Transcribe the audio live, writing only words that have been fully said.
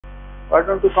Why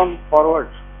don't you come forward?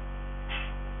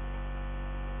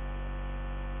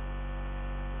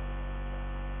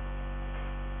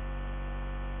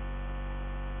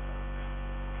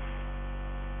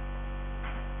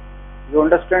 You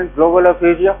understand global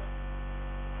aphasia?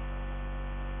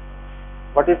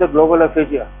 What is the global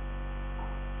aphasia?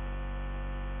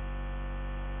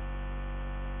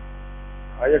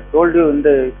 I had told you in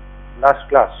the last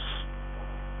class.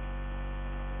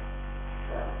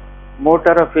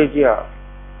 Motor aphasia,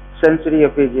 sensory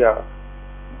aphasia,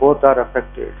 both are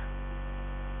affected.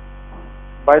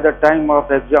 By the time of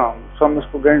exam, some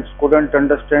students couldn't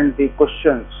understand the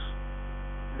questions,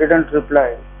 didn't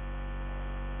reply,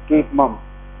 keep mum.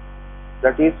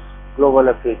 That is global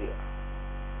aphasia.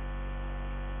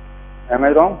 Am I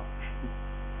wrong?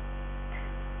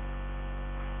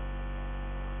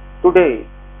 Today,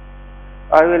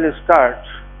 I will start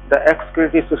the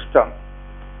excretory system.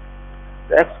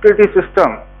 The excretory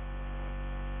system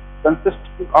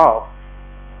consists of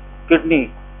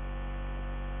kidney,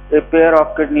 a pair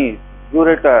of kidneys,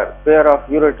 ureter, pair of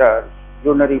ureters,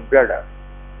 urinary bladder.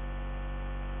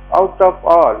 Out of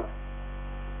all,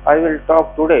 I will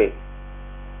talk today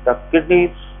the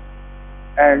kidneys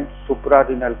and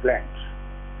suprarenal glands.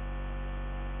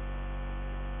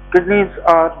 Kidneys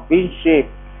are bean-shaped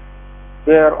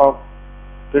pair of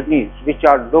kidneys which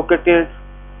are located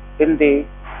in the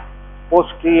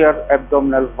posterior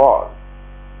abdominal wall.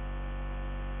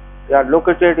 They are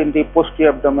located in the posterior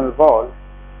abdominal wall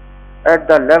at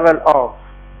the level of,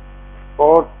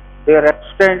 or their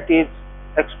extent is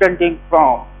extending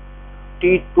from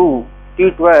T2,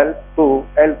 T12 to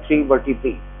L3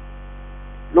 vertebrae.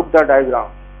 Look the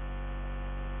diagram.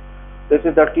 This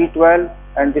is the T12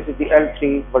 and this is the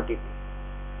L3 vertebrae.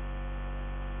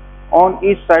 On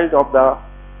each side of the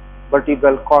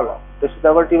vertebral column. This is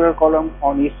the vertebral column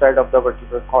on each side of the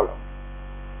vertebral column.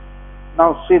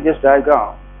 Now see this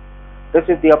diagram. This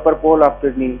is the upper pole of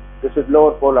kidney, this is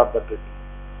lower pole of the kidney.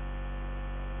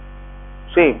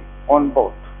 Same on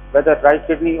both, whether right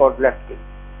kidney or left kidney.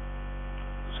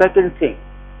 Second thing,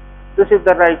 this is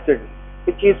the right kidney,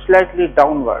 which is slightly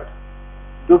downward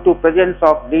due to presence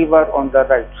of liver on the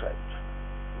right side,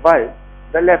 while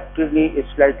the left kidney is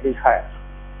slightly higher.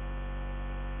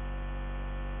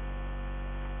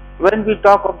 When we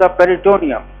talk of the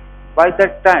peritoneum, by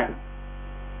that time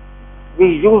we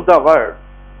use the word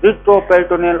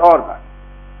retroperitoneal organ.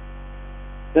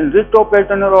 In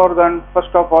retroperitoneal organ,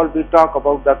 first of all we talk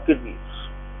about the kidneys.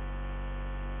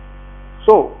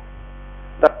 So,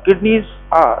 the kidneys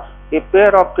are a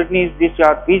pair of kidneys which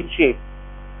are bean-shaped,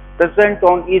 present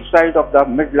on each side of the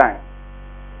midline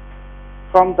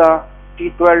from the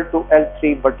T12 to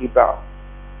L3 vertebra,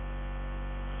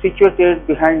 situated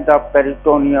behind the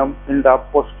peritoneum in the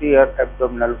posterior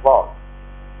abdominal wall.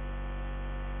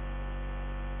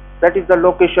 That is the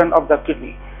location of the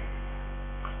kidney.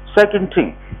 Second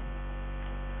thing,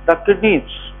 the kidneys,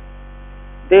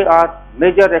 they are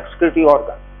major excretory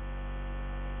organ.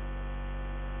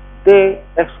 They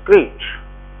excrete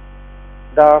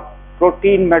the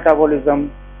protein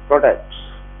metabolism products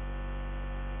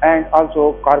and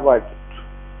also carbohydrates.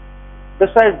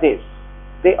 Besides this,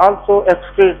 they also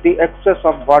excrete the excess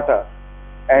of water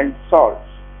and salts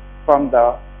from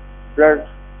the blood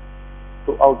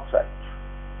to outside.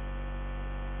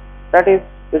 That is,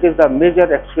 it is the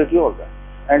major excretory organ.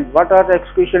 And what are the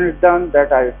excretion is done,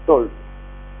 that I told you.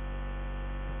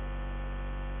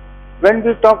 When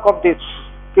we talk of this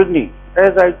kidney,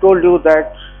 as I told you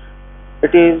that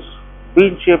it is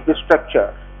bean-shaped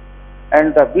structure,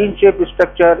 and the bean-shaped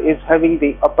structure is having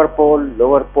the upper pole,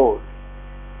 lower pole,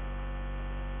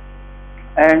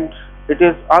 and it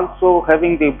is also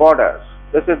having the borders.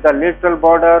 This is the lateral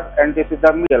border and this is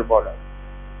the medial border.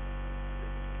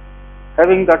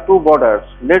 Having the two borders,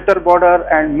 lateral border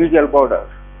and medial border,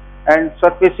 and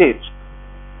surfaces,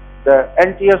 the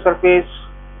anterior surface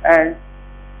and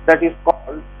that is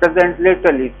called present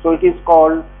laterally, so it is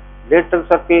called lateral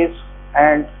surface,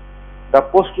 and the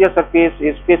posterior surface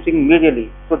is facing medially,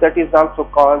 so that is also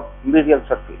called medial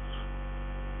surface.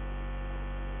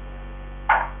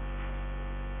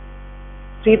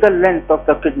 See the length of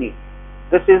the kidney.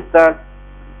 This is the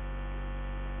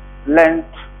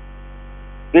length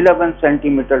 11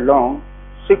 centimeter long,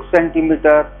 6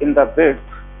 centimeter in the width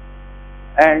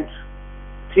and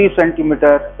 3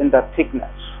 centimeter in the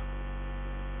thickness.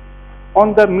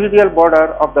 On the medial border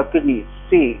of the kidney,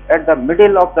 see at the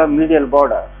middle of the medial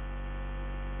border,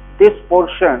 this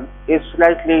portion is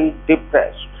slightly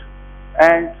depressed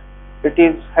and it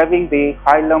is having the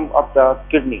hilum of the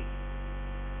kidney.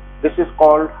 This is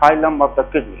called hilum of the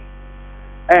kidney.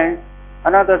 And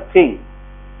another thing,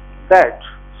 that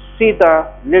see the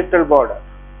lateral border.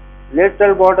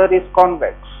 Lateral border is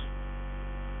convex,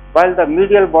 while the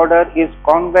medial border is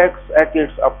convex at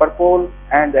its upper pole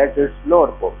and at its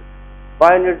lower pole.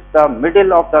 While it's the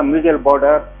middle of the medial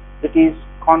border, it is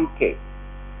concave,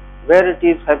 where it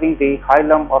is having the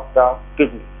hilum of the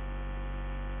kidney.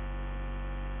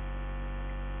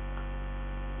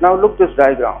 Now look this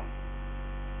diagram.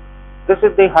 This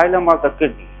is the hilum of the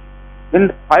kidney. In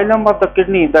the hilum of the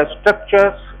kidney, the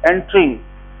structures entering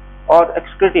or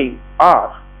excreting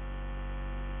are,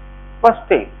 first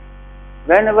thing,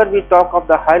 whenever we talk of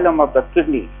the hilum of the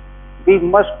kidney, we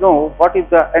must know what is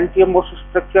the anteriormost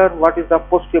structure, what is the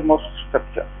posteriormost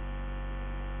structure.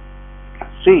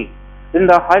 See, in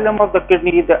the hilum of the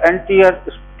kidney, the anterior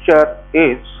structure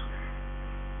is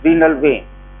renal vein.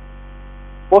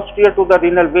 Posterior to the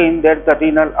renal vein, there is the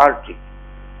renal artery,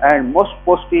 and most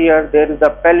posterior, there is the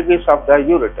pelvis of the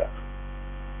ureter.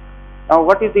 Now,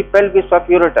 what is the pelvis of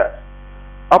ureter?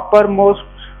 Upper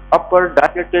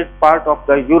dilated part of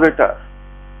the ureter.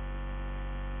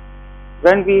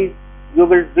 When you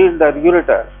will drill the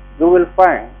ureter, you will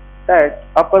find that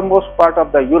uppermost part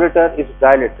of the ureter is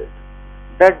dilated.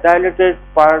 That dilated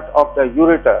part of the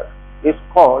ureter is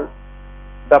called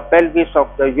the pelvis of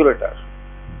the ureter.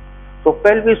 So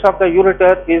pelvis of the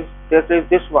ureter is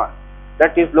this one,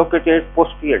 that is located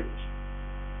posteriorly.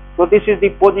 So this is the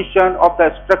position of the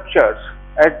structures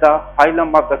at the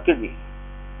hilum of the kidney: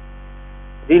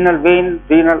 renal vein,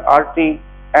 renal artery,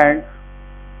 and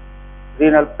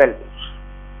renal pelvis.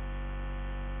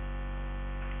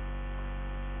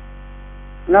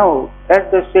 Now,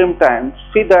 at the same time,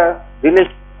 see the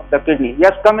relation of the kidney.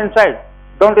 Yes, come inside.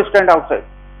 Don't stand outside.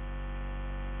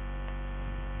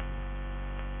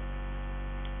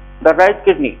 The right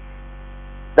kidney,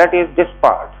 that is this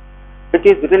part, it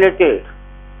is related.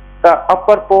 The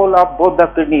upper pole of both the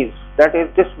kidneys, that is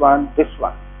this one.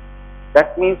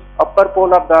 That means upper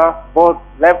pole of the both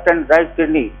left and right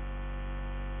kidney.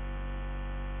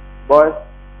 Boys,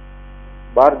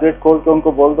 बाहर gate खोल के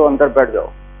उनको बोल दो अंदर बैठ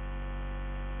जाओ.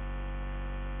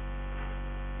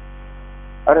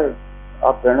 अरे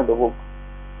आप रहने दो book.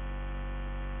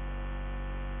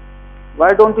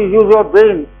 Why don't you use your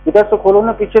brain? इधर से खोलो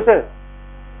ना, पीछे से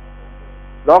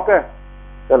लॉक है.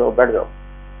 चलो बैठ जाओ.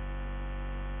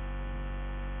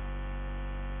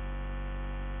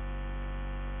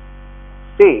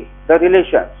 See the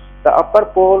relations. The upper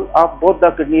pole of both the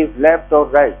kidneys, left or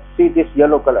right. See this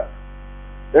yellow color.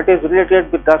 It is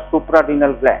related with the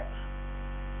suprarenal gland.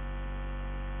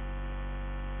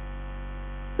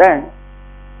 Then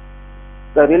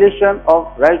the relation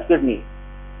of right kidney,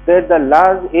 that the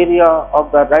large area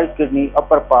of the right kidney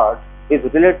upper part is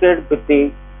related with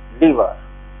the liver.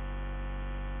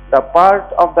 The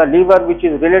part of the liver which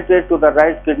is related to the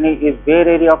right kidney is bare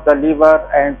area of the liver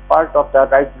and part of the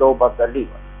right lobe of the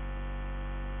liver.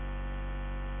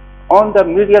 On the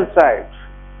medial side,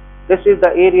 this is the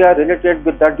area related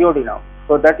with the duodenum.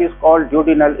 So that is called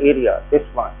duodenal area, this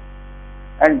one.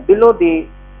 And below the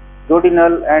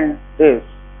duodenal and this,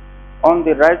 on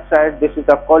the right side, this is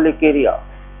the colic area.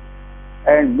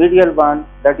 And medial one,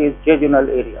 that is jejunal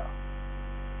area.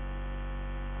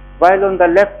 While on the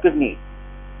left kidney,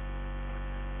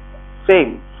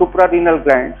 same suprarenal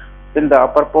glands in the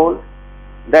upper pole,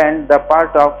 then the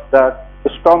part of the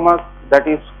stomach, that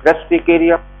is gastric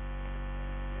area.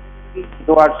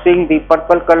 You are seeing the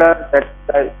purple color,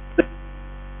 that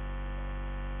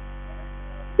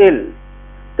still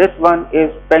this one is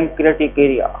pancreatic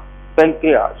area,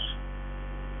 pancreas,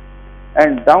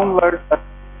 and downward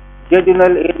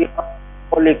jejunal area,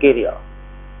 colic area.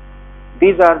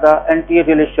 These are the anterior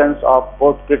relations of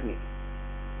both kidneys.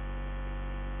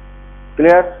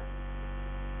 Clear?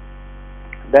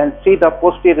 Then see the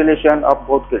posterior relation of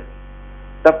both kidneys.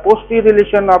 The posterior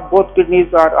relation of both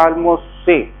kidneys are almost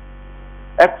same,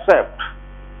 except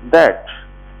that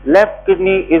left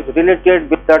kidney is related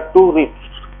with the two ribs.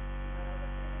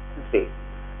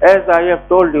 As I have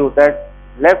told you that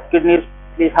left kidney is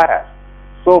slightly higher,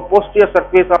 so posterior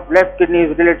surface of left kidney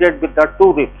is related with the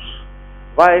two ribs,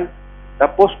 while the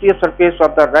posterior surface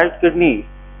of the right kidney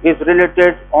is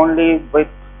related only with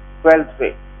 12th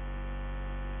rib.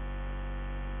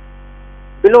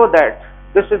 Below that,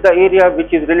 this is the area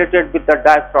which is related with the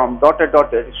diaphragm, dotted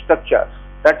structures.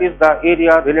 That is the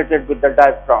area related with the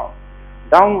diaphragm.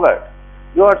 Downward,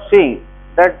 you are seeing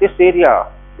that this area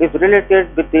is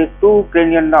related with the two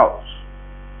cranial nerves.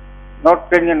 Not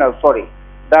cranial nerves, sorry.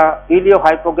 The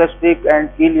iliohypogastric and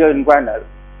ilioinguinal.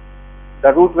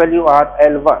 The root value are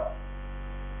L1.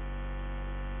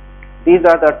 These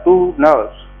are the two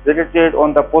nerves related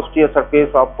on the posterior surface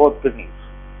of both kidneys.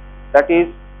 That is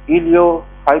iliohypogastric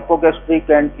hypogastric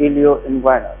and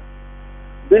ilioinguinal.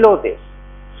 Below this,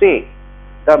 see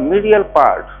the medial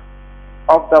part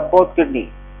of the both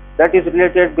kidney that is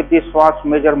related with the psoas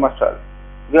major muscle.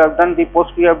 We have done the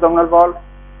posterior abdominal wall.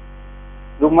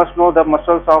 You must know the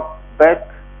muscles of back.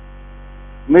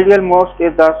 Medial most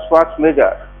is the psoas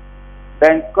major.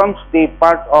 Then comes the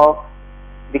part of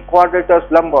the quadratus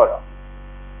lumborum,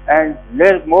 and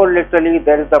more laterally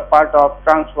there is the part of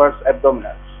transverse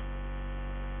abdominis.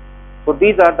 So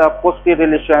these are the posterior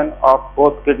relation of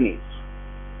both kidneys.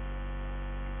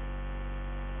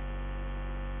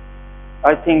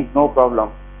 I think no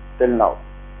problem till now.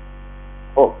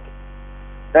 Okay.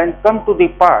 Then come to the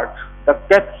part, the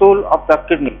capsule of the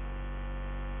kidney.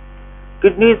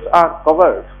 Kidneys are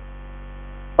covered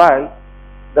by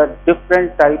the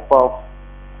different type of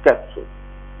capsule.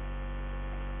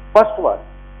 First one,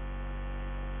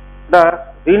 the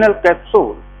renal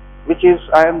capsule, which is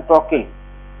I am talking.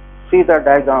 See the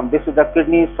diagram. This is the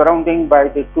kidney surrounding by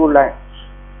the two lines.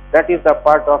 That is the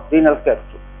part of renal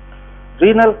capsule.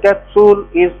 Renal capsule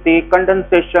is the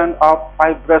condensation of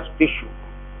fibrous tissue.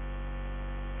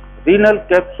 Renal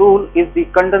capsule is the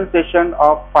condensation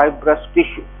of fibrous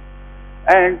tissue,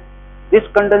 and this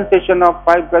condensation of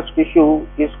fibrous tissue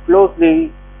is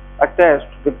closely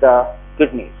attached with the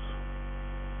kidneys.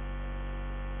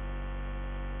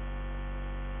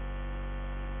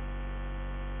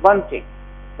 One thing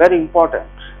very important,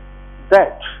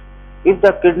 that if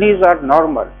the kidneys are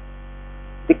normal,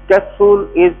 the capsule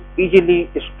is easily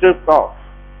stripped off.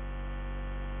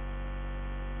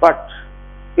 But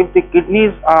if the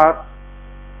kidneys are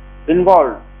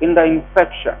involved in the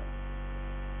infection,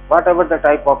 whatever the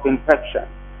type of infection,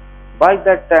 by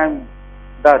that time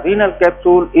the renal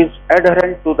capsule is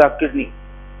adherent to the kidney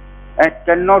and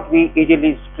cannot be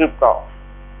easily stripped off.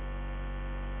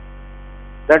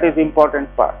 That is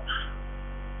important part.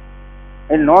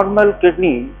 In normal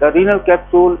kidney, the renal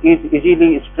capsule is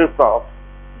easily stripped off,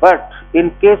 but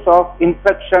in case of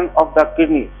infection of the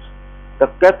kidneys, the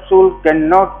capsule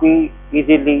cannot be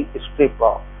easily stripped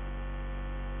off.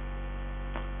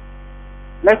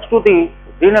 Next to the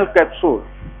renal capsule,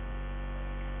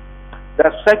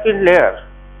 the second layer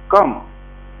come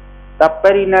the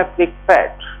perinephric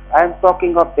fat. I am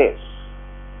talking of this.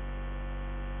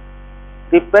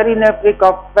 The perinephric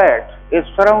of fat is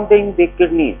surrounding the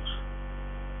kidneys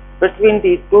between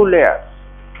the two layers.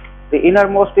 The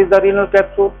innermost is the renal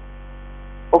capsule,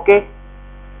 okay,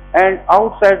 and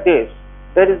outside this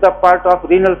there is the part of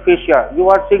renal fascia. You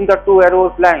are seeing the two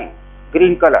arrows line,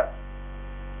 green color.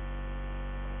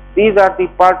 These are the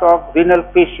part of renal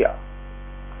fascia.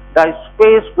 The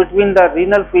space between the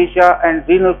renal fascia and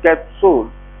renal capsule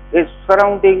is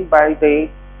surrounding by the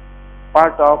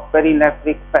part of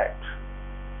perinephric fat.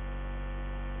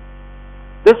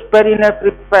 This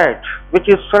perinephric fat, which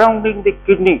is surrounding the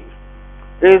kidney,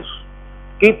 is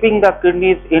keeping the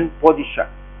kidneys in position.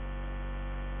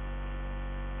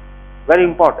 Very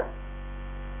important.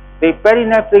 The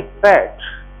perinephric fat,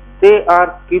 they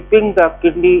are keeping the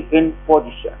kidney in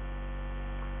position.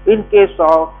 In case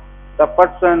of the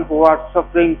person who are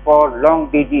suffering for lung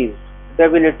disease,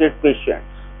 debilitated patients,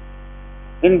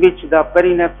 in which the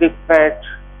perinephric fat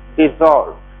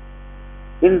dissolves,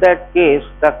 in that case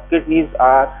the kidneys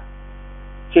are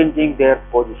changing their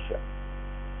position.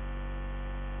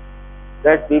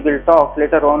 That we will talk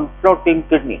later on. Floating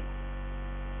kidney.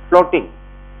 Floating.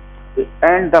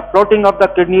 And the floating of the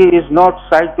kidney is not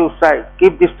side to side.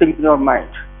 Keep this thing in your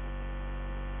mind.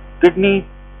 Kidney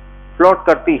float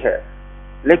करती है,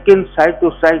 लेकिन side to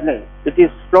side नहीं. It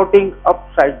is floating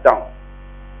upside down.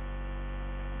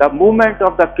 The movement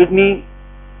of the kidney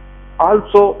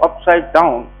also upside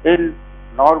down in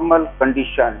normal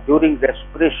condition during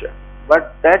respiration,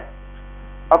 but that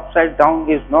upside down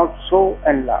is not so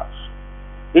enlarged.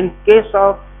 In case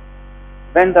of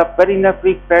when the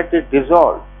perinephric fat is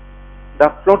dissolved,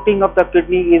 the floating of the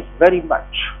kidney is very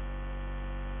much.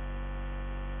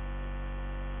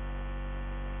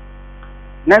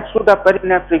 Next to the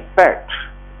perinephric fat,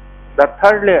 the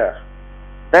third layer,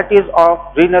 that is of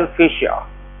renal fascia.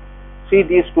 See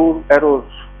these two arrows.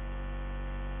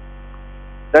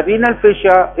 The renal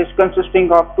fascia is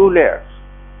consisting of two layers.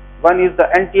 One is the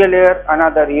anterior layer,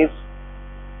 another is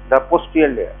the posterior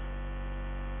layer.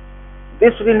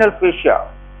 This renal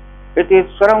fascia, it is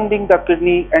surrounding the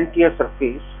kidney anterior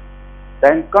surface,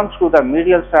 then comes to the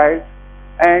medial side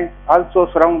and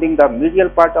also surrounding the medial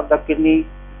part of the kidney,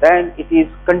 then it is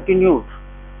continued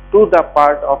to the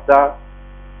part of the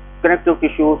connective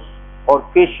tissues or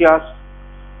fascia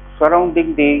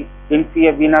surrounding the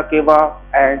inferior vena cava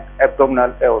and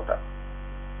abdominal aorta.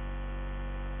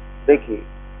 देखिए,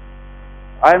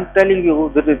 I am telling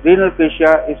you that the renal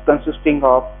fascia is consisting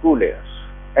of two layers,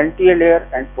 anterior layer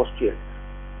and posterior.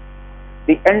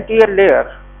 The anterior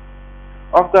layer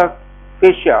of the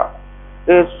fascia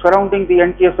is surrounding the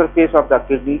anterior surface of the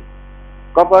kidney,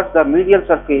 covers the medial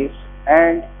surface,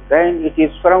 and then it is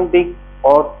surrounding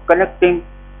or connecting,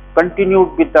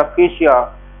 continued with the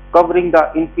fascia covering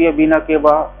the inferior vena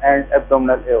cava and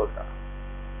abdominal aorta.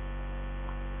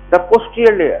 The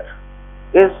posterior layer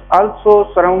is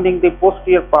also surrounding the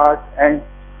posterior part and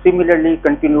similarly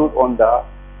continued on the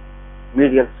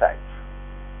medial side.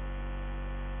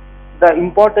 The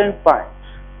important point,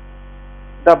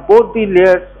 both the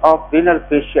layers of renal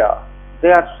fascia, they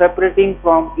are separating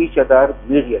from each other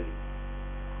medially.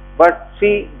 But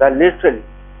see the laterally,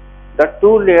 the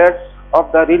two layers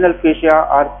of the renal fascia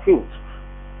are fused.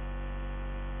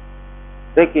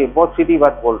 देखिए बहुत सीधी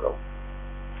बात बोल रहा हूँ.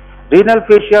 Renal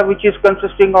fascia which is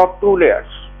consisting of two layers,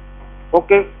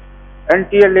 okay,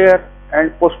 anterior layer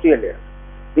and posterior layer.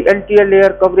 The anterior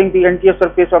layer covering the anterior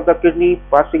surface of the kidney,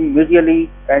 passing medially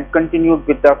and continued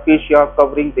with the fascia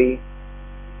covering the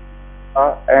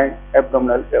and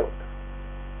abdominal aorta.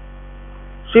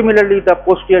 Similarly, the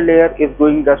posterior layer is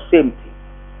doing the same thing.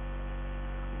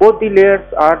 Both the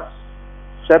layers are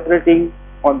separating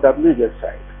on the medial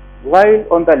side, while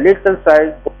on the lateral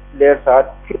side both layers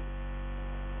are fused.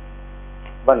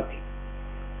 One thing.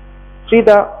 See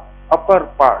the upper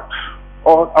part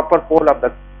or upper pole of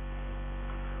the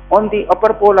on the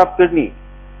upper pole of kidney,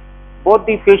 both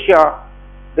the fascia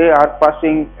they are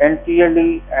passing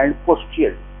anteriorly and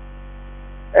posteriorly.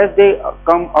 As they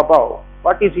come above,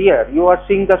 what is here? You are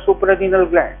seeing the suprarenal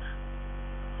glands.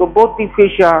 So both the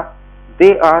fascia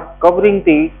they are covering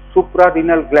the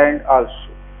suprarenal gland also.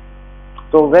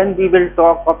 So when we will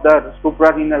talk of the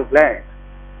suprarenal gland,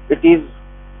 it is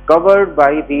covered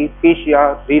by the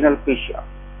fascia, renal fascia.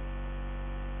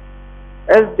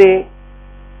 As they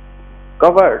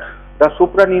covered the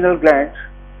suprarenal glands,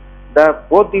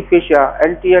 both the fascia,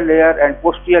 anterior layer and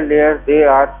posterior layer, they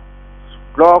are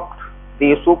blocked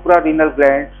the suprarenal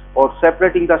glands or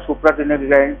separating the suprarenal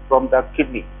gland from the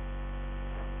kidney.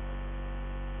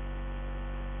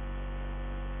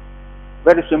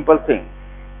 Very simple thing.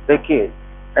 देखिए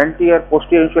anterior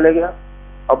posterior चले गया,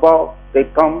 above they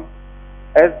come.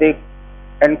 As they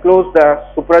enclose the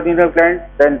suprarenal gland,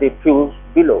 then they fuse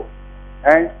below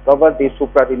and cover the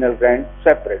suprarenal gland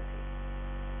separately.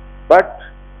 But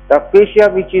the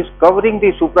fascia which is covering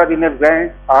the suprarenal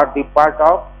gland are the part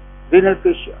of renal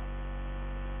fascia.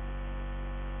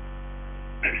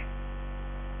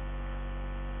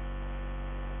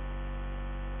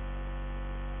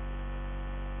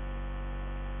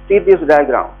 See this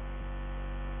diagram.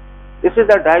 This is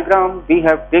the diagram we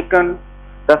have taken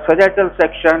the sagittal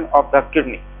section of the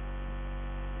kidney.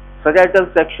 Sagittal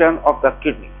section of the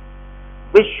kidney,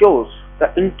 which shows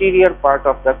the interior part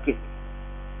of the kidney.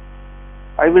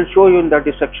 I will show you in the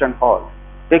dissection hall.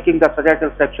 Taking the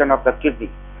sagittal section of the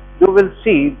kidney, you will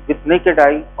see with naked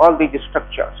eye all these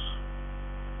structures.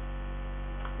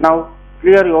 Now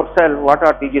clear yourself what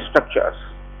are these structures.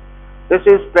 This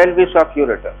is pelvis of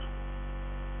ureter.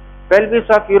 Pelvis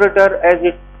of ureter, as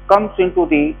it comes into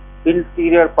the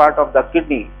interior part of the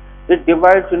kidney, it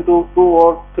divides into 2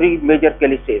 or 3 major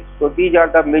calyces. So these are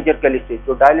the major calyces.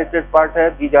 So dilated part hai,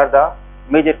 these are the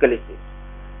major calyces.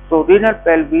 So renal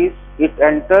pelvis, it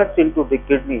enters into the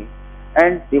kidney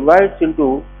and divides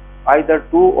into either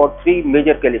 2 or 3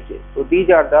 major calyces. So these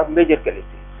are the major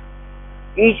calyces.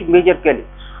 Each major calyx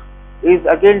is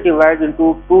again divided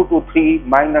into 2 to 3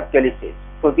 minor calyces.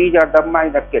 So these are the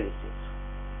minor calyces.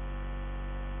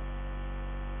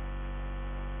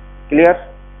 Clear?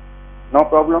 No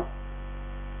problem.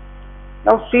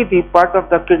 Now see the part of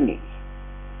the kidney.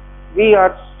 We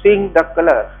are seeing the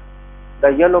color, the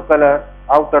yellow color,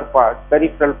 outer part,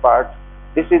 peripheral part.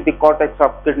 This is the cortex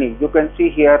of kidney. You can see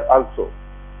here also.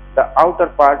 The outer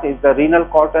part is the renal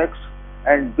cortex,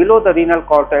 and below the renal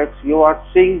cortex you are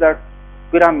seeing the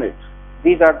pyramids.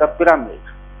 These are the pyramids,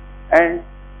 and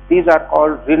these are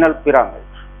called renal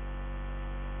pyramids.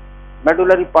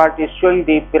 Medullary part is showing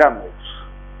the pyramids.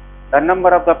 The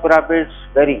number of the pyramids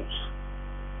varies,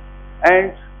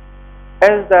 and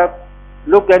as the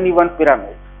look any one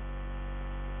pyramid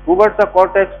towards the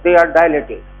cortex, they are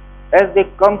dilated. As they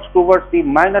come towards the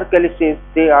minor calyces,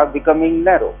 they are becoming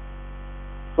narrow.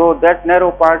 So that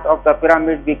narrow part of the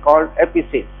pyramid we call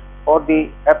epiphysis, or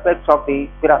the apex of the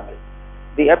pyramid.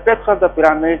 The apex of the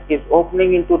pyramid is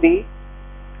opening into the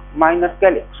minor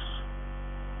calyx.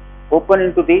 Open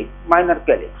into the minor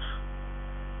calyx.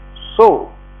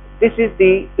 So this is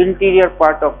the interior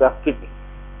part of the kidney.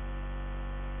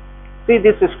 See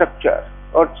this structure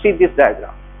or see this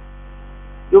diagram.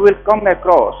 you will come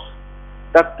across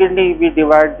the kidney. We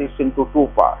divide this into two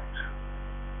parts.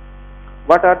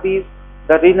 What are these?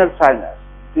 The renal sinus.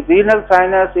 The renal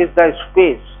sinus is the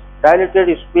space,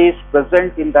 dilated space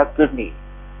present in the kidney.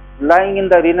 Lying in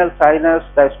the renal sinus,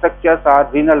 the structures are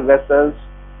renal vessels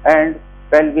and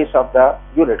pelvis of the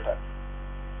ureter.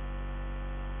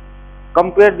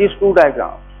 Compare these two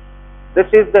diagrams. This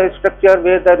is the structure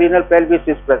where the renal pelvis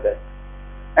is present,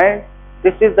 and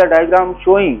this is the diagram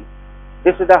showing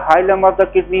this is the hilum of the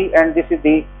kidney and this is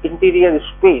the interior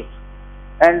space,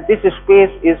 and this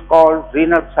space is called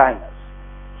renal sinus.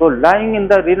 So lying in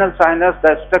the renal sinus,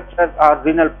 the structures are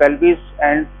renal pelvis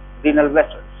and renal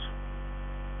vessels.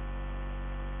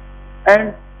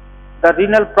 And the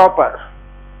renal proper.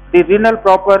 The renal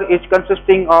proper is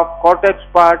consisting of cortex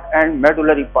part and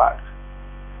medullary part.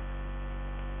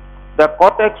 The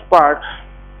cortex part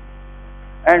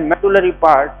and medullary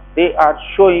part, they are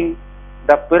showing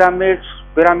the pyramids.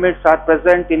 Pyramids are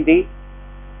present in the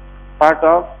part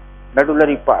of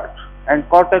medullary part, and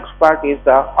cortex part is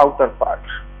the outer part.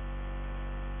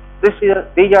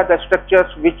 These are the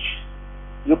structures which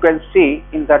you can see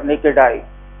in the naked eye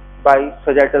by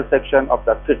sagittal section of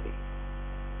the kidney.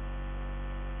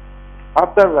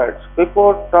 Afterwards,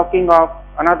 before talking of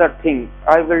another thing,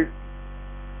 I will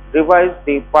revise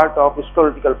the part of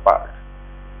histological part.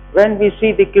 When we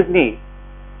see the kidney,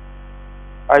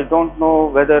 I don't know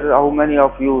whether how many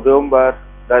of you remember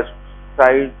the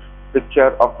side picture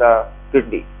of the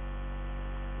kidney.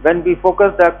 When we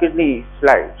focus the kidney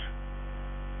slide,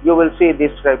 you will see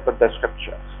this type of the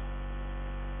structures.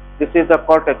 This is the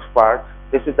cortex part,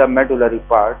 this is the medullary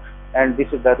part, and this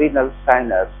is the renal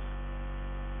sinus.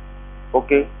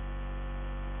 Okay.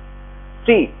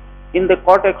 See, in the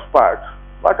cortex part,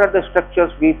 what are the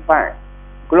structures we find?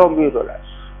 Glomerulus.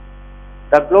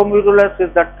 The glomerulus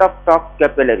is the tuft of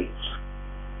capillaries.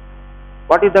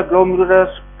 What is the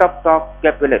glomerulus? Tuft of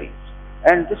capillaries.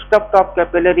 And this tuft of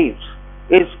capillaries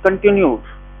is continued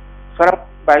surrounded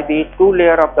by the two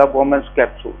layer of the Bowman's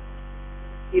capsule.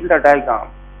 In the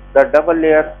diagram, the double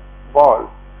layer wall.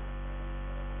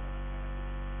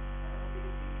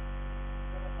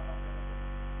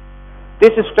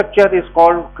 This structure is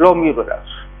called glomerulus.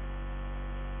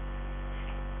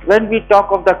 When we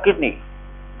talk of the kidney,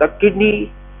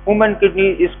 human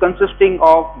kidney is consisting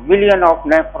of million of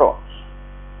nephrons.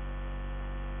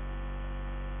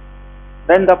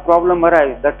 Then the problem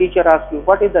arises. The teacher asks you,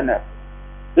 what is the nephron?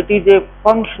 It is a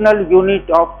functional unit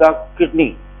of the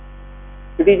kidney.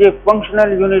 It is a functional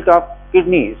unit of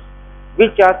kidneys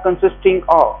which are consisting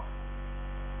of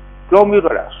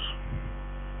glomerulus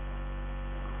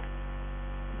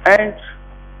and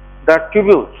the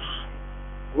tubules.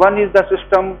 One is the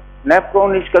system,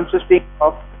 nephron is consisting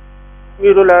of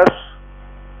glomerulus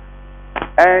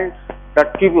and the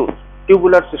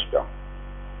tubular system.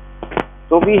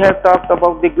 So we have talked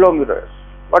about the glomerulus.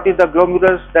 What is the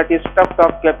glomerulus? That is tuft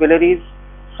of capillaries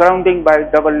surrounding by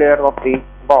double layer of the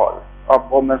wall of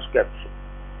Bowman's capsule.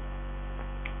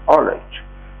 Alright.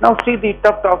 Now see the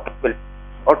tuft of capillaries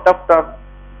or tuft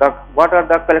of what are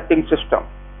the collecting system.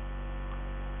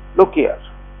 Look here.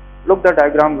 Look the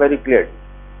diagram very clearly.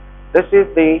 This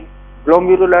is the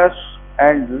glomerulus,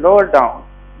 and lower down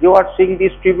you are seeing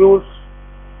these tubules.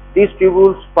 These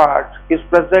tubules part is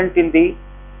present in the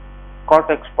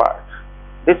cortex part.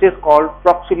 This is called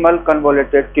proximal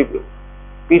convoluted tubule,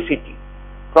 PCT,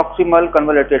 proximal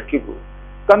convoluted tubule.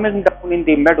 Coming down in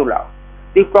the medulla,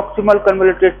 the proximal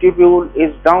convoluted tubule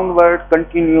is downward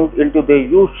continued into the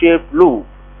U-shaped loop.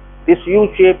 This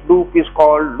U-shaped loop is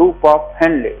called loop of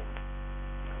Henle.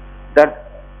 The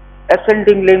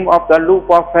ascending limb of the loop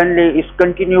of Henle is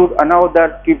continued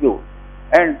another tubule,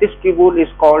 and this tubule is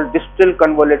called distal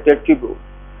convoluted tubule.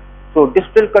 So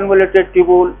distal convoluted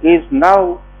tubule is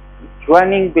now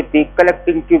joining with the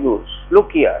collecting tubules.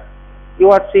 Look here, you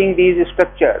are seeing these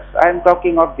structures. I am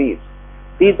talking of these.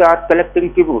 These are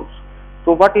collecting tubules.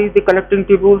 So what is the collecting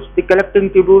tubules? The collecting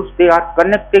tubules, they are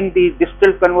connecting the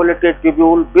distal convoluted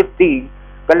tubule with the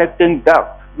collecting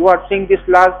duct. You are seeing this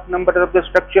large number of the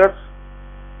structures.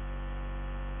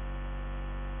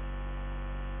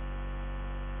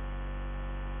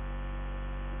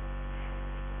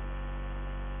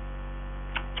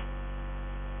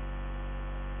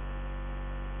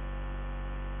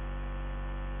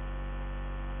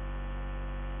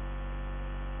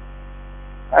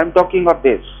 I am talking of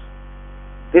this.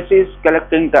 This is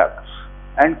collecting ducts,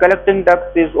 and collecting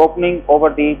ducts is opening over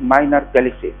the minor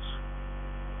calyces.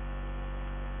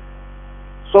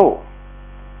 So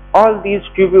all these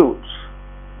tubules,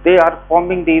 they are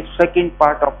forming the second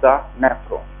part of the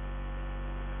nephron.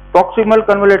 Proximal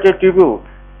convoluted tubule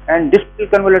and distal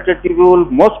convoluted tubule,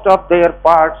 most of their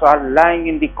parts are lying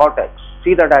in the cortex.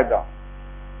 See the diagram.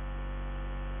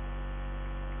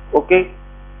 Okay.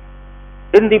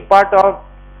 In the part of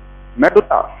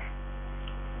medulla,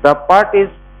 the part is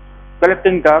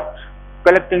collecting ducts,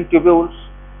 collecting tubules,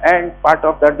 and part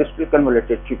of the distal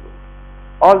convoluted tubule.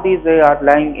 All these they are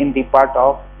lying in the part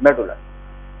of medulla.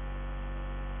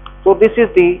 So this is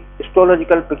the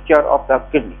histological picture of the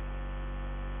kidney.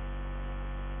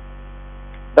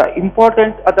 The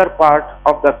important other part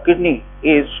of the kidney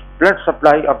is blood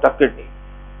supply of the kidney.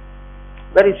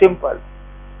 Very simple.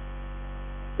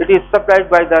 It is supplied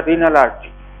by the renal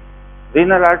artery.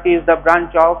 Renal artery is the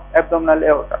branch of abdominal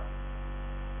aorta.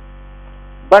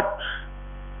 But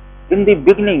in the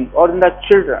beginning or in the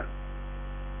children,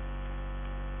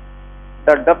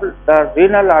 the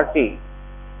renal artery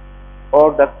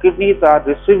or the kidneys are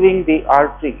receiving the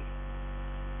artery.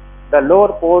 The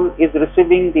lower pole is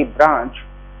receiving the branch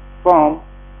from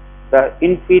the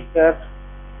inferior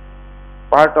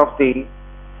part of the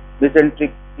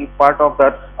mesenteric part of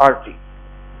that artery.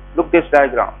 Look this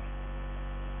diagram.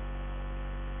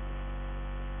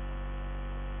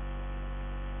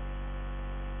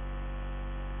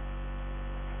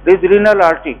 This renal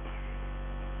artery,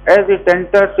 as it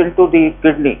enters into the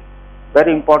kidney,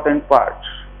 very important part.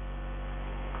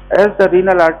 As the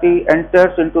renal artery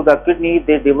enters into the kidney,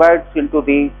 they divides into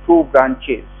the two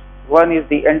branches. One is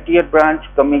the anterior branch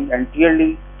coming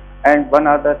anteriorly, and one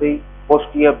other the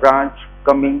posterior branch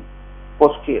coming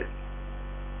posteriorly.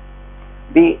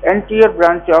 The anterior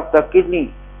branch of the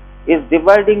kidney is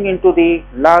dividing into the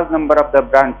large number of the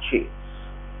branches,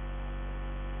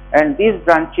 and these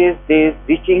branches they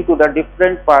reaching to the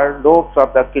different lobes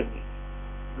of the kidney.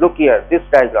 Look here, this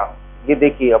diagram. ये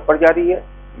देखिए, upper जा रही है,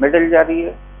 middle जा रही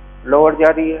है, lower जा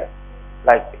रही है,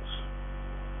 like this.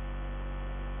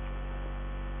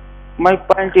 My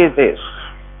point is this: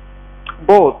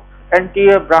 both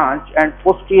anterior branch and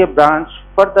posterior branch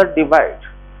further divide,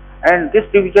 and this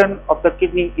division of the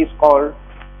kidney is called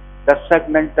the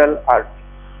segmental artery.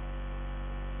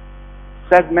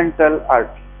 Segmental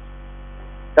artery.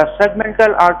 The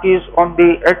segmental arteries on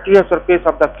the anterior surface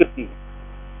of the kidney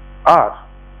are: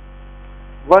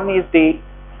 one is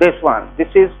this one. This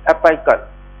is apical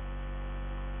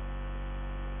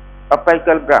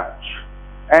branch,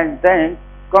 and then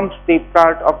comes the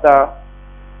part of the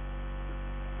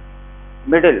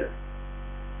middle,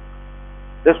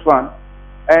 this one,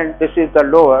 and this is the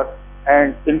lower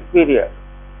and inferior.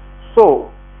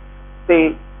 So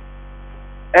the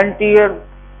anterior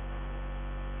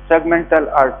segmental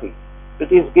artery,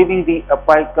 it is giving the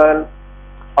apical,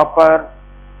 upper,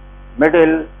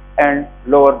 middle and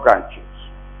lower branches,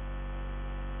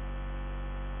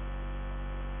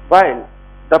 while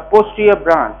the posterior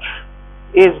branch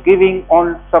is giving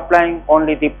supplying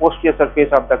only the posterior surface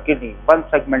of the kidney, one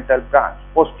segmental branch,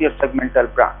 posterior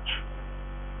segmental branch.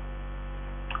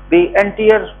 The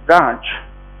anterior branch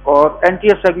or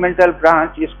anterior segmental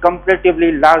branch is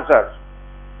comparatively larger.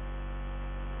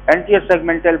 Anterior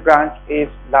segmental branch is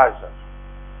larger.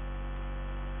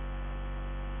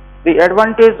 The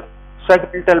advantage of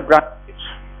segmental branch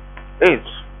is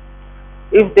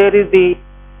if there is the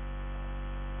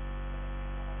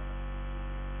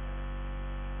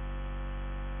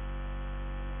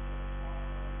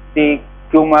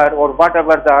tumor or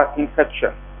whatever the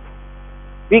infection,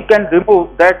 we can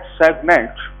remove that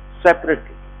segment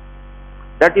separately.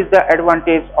 That is the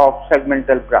advantage of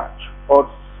segmental branch or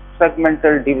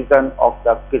segmental division of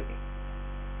the kidney.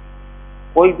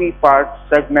 कोई भी part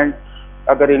segment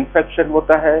अगर infection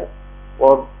होता है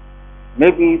or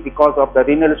maybe because of the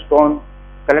renal stone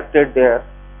collected there,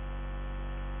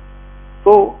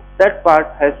 so that part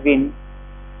has been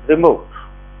removed.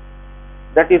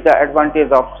 That is the advantage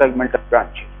of segmental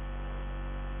branching.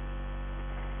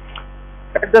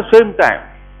 At the same time,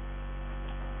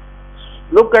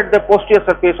 look at the posterior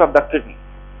surface of the kidney.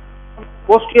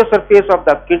 Posterior surface of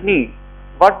the kidney,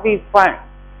 what we find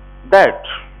that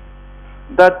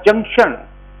the junction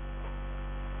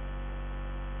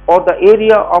or the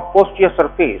area of posterior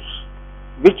surface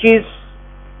which is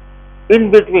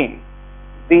in between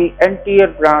the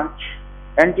anterior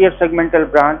segmental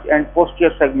branch and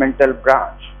posterior segmental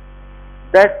branch,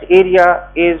 that area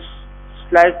is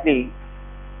slightly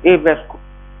avascular,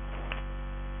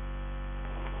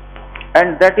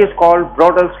 and that is called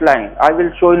Brodel's line. I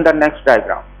will show in the next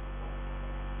diagram.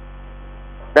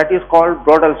 That is called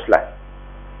Brodel's line.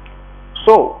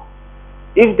 So,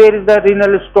 if there is a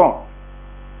renal stone,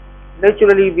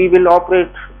 naturally we will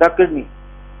operate the kidney.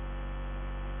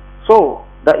 So,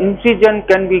 the incision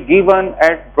can be given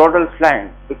at Brodel's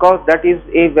line because that is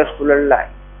a vascular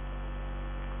line.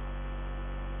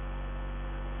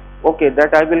 Okay,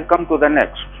 that I will come to the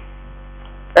next.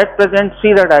 At present,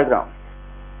 see the diagram.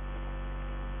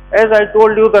 As I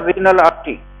told you, the renal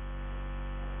artery.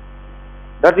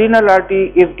 The renal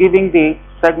artery is giving the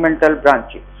segmental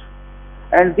branches,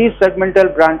 and these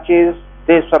segmental branches,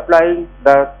 they supply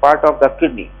the part of the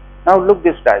kidney. Now look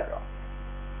this diagram.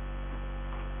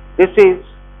 This is,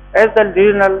 as the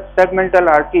renal segmental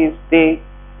arteries, they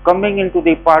coming into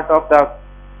the part of the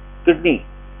kidney,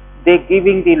 they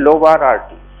giving the lobar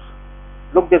arteries.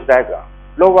 Look this diagram,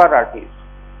 lobar arteries.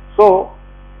 So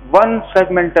one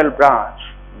segmental branch,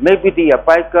 maybe the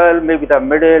apical, maybe the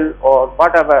middle or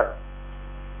whatever,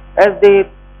 as they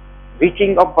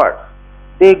reaching upward,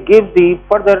 they give the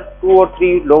further 2 or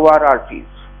 3 lobar arteries.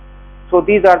 So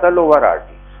these are the lobar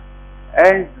arteries.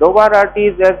 And lobar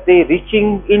arteries, as they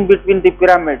reaching in between the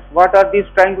pyramids, what are these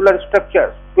triangular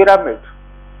structures? Pyramids.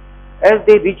 As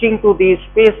they reaching to the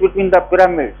space between the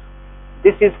pyramids,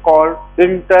 this is called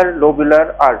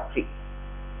interlobular artery.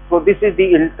 So this is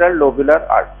the interlobular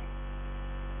artery.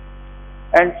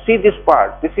 And see this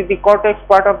part, this is the cortex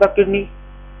part of the kidney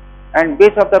and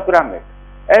base of the pyramid.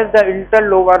 As the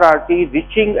interlobar artery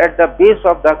reaching at the base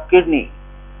of the kidney,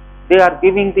 they are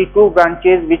giving the 2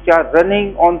 branches which are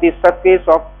running on the surface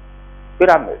of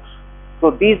pyramids.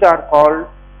 So these are called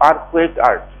arcuate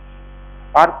artery.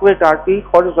 Arcuate artery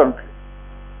horizontally.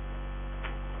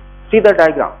 See the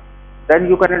diagram, then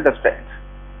you can understand.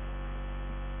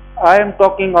 I am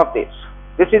talking of this.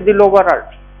 This is the lobar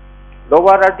artery.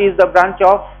 Lobar artery is the branch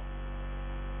of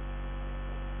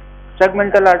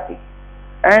segmental artery,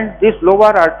 and this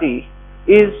lobar artery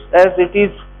is, as it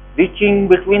is reaching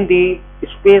between the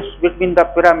space between the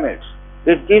pyramids,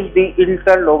 it gives the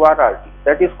interlobar artery.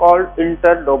 That is called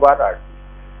interlobar artery.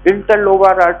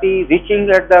 Interlobar artery reaching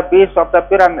at the base of the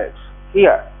pyramids,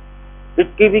 here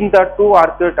it giving the 2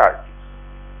 arcuate arteries.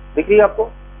 दिख रही है आपको?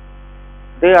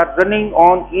 They are running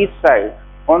on each side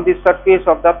on the surface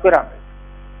of the pyramid.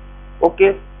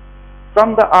 Okay,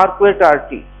 from the arcuate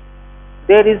artery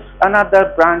there is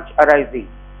another branch arising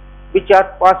which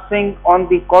are passing on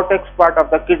the cortex part of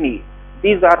the kidney.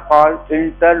 These are called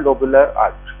interlobular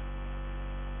artery.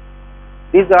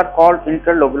 These are called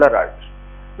interlobular artery.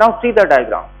 Now see the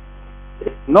diagram.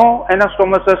 No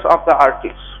anastomosis of the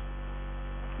arteries.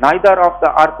 Neither of the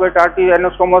arcuate artery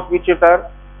anastomos which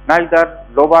are, neither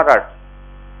lobar artery.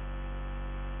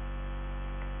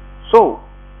 So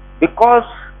because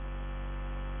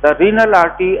the renal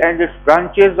artery and its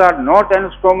branches are not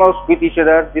anastomos with each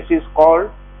other, this is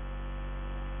called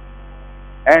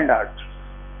end arteries.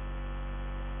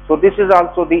 So this is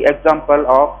also the example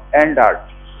of end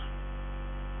arteries.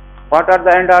 What are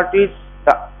the end arteries?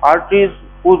 The arteries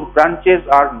whose branches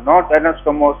are not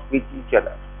anastomos with each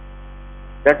other.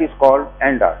 That is called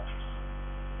end arteries.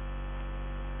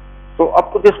 So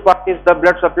up to this part is the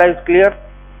blood supply is clear.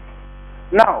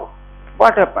 Now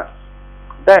what happens?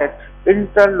 That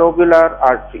interlobular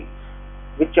arteries,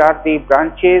 which are the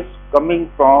branches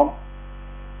coming from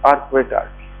arcuate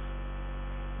arteries,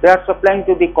 they are supplying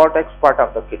to the cortex part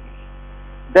of the kidney.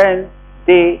 Then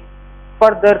they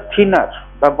further thinner,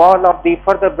 the wall of the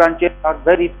further branches are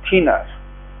very thinner.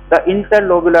 The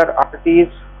interlobular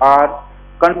arteries are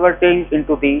converting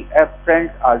into the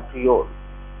afferent arteriole.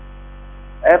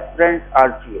 Afferent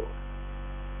arteriole.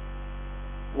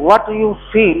 What you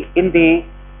see in the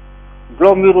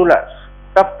glomerulus,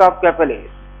 tuft of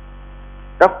capillaries.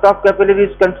 Tuft of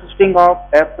capillaries consisting of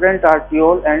afferent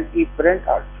arteriole and efferent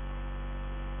arteriole.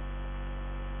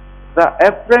 The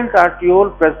afferent arteriole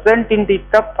present in the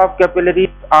tuft of capillaries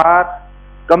are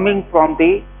coming from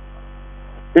the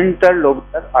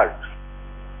interlobular artery.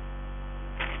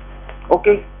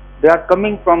 Okay, they are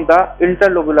coming from the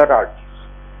interlobular arteries.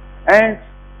 And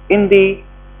in the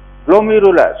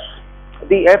glomerulus,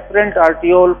 the afferent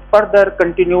arteriole further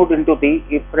continued into the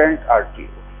efferent arteriole,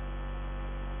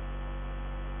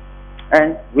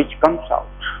 and which comes out.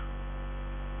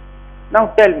 Now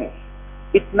tell me,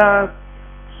 इतना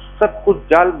सब कुछ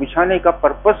जाल बिछाने का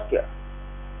purpose क्या?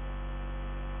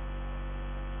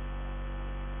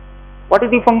 What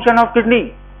is the function of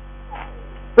kidney?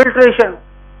 Filtration.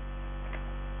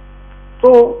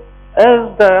 So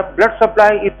as the blood supply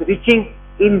is reaching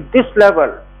in this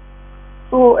level,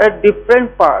 so at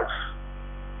different parts,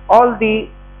 all the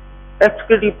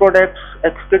excretory products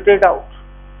excreted out,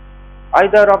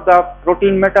 either of the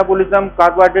protein metabolism,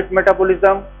 carbohydrate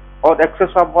metabolism, or excess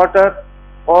of water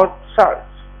or salts.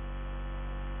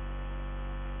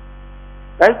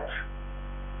 Right?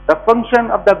 The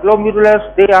function of the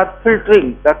glomerulus, they are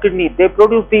filtering the kidney, they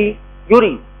produce the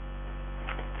urine,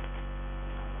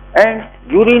 and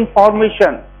urine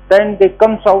formation then they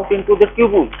comes out into the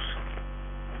tubules.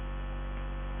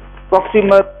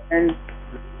 proximal and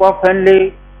loop of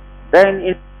Henle, then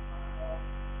in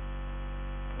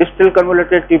distal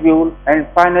convoluted tubule, and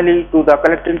finally to the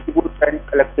collecting tubule and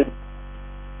collecting.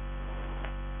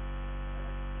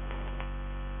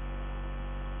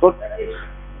 So that is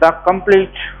the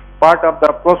complete part of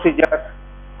the procedure,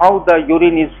 how the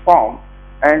urine is formed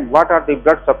and what are the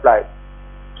blood supply.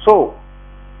 So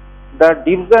the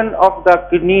division of the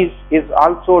kidneys is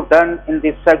also done in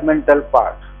the segmental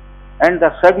part, and the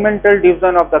segmental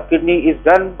division of the kidney is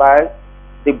done by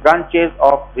the branches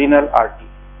of renal artery: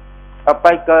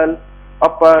 apical,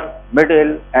 upper,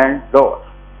 middle and lower.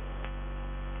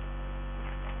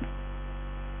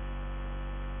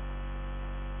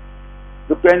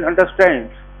 You can understand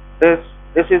this.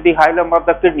 This is the hilum of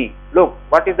the kidney. Look,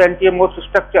 what is the anteriormost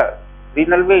structure?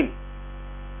 Renal vein,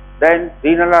 then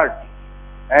renal artery,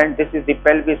 and this is the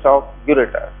pelvis of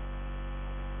ureter.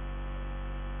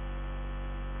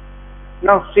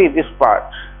 Now see this part.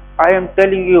 I am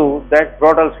telling you that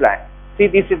Broddel's line. See,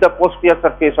 this is the posterior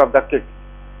surface of the kidney.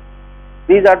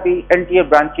 These are the anterior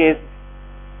branches,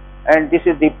 and this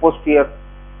is the posterior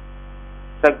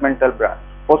segmental branch,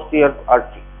 posterior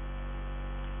artery.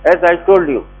 As I told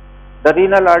you, the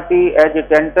renal artery, as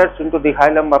it enters into the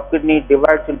hilum of kidney,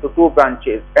 divides into two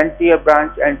branches, anterior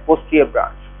branch and posterior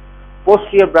branch.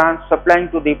 Posterior branch supplying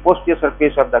to the posterior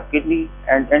surface of the kidney,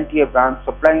 and anterior branch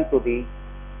supplying to the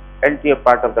anterior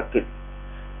part of the kidney.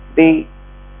 The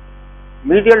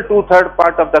medial 2/3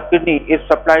 part of the kidney is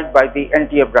supplied by the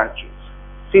anterior branches.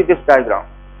 See this diagram.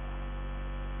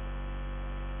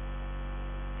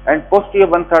 And posterior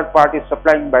 1/3 part is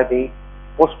supplied by the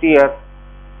posterior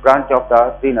branch of the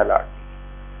renal artery.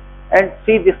 And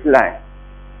see this line.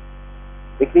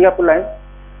 दिख रही है आपको line?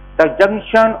 The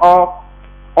junction of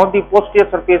on the posterior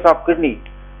surface of kidney,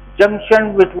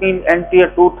 junction between anterior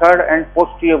 2/3 and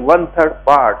posterior 1/3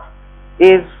 part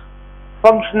is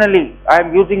functionally, I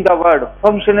am using the word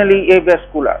functionally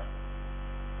avascular.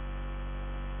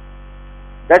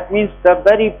 That means the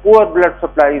very poor blood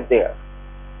supply is there.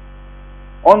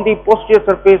 On the posterior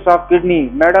surface of kidney,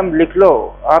 madam लिख लो,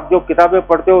 आप जो किताबें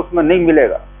पढ़ते हो उसमें नहीं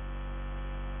मिलेगा.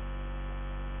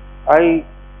 I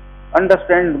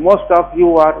understand most of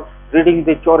you are reading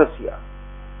the Chorisia.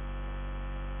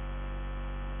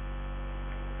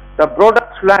 The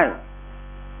Broddel's line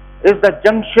is the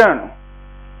junction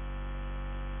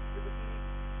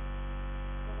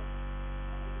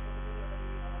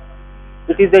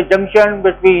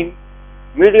between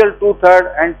medial 2/3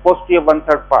 and posterior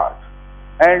 1/3 part,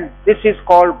 and this is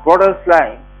called Broddel's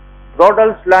line.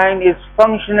 Broddel's line is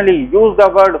functionally, use the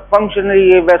word functionally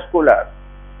avascular.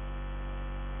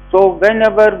 So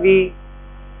whenever we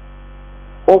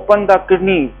open the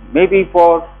kidney, maybe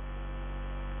for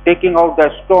taking out the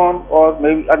stone or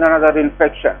maybe another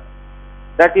infection,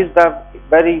 that is the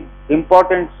very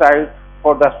important site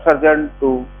for the surgeon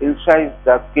to incise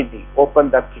the kidney, open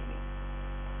the kidney.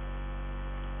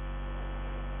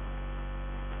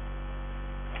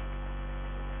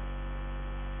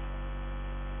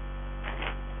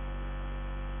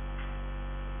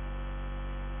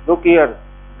 Look here,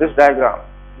 this diagram.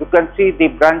 You can see the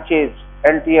branches,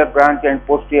 anterior branch and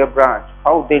posterior branch,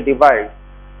 how they divide,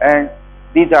 and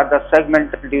these are the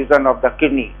segmental division of the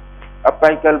kidney: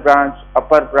 apical branch,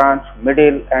 upper branch,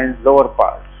 middle and lower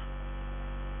parts.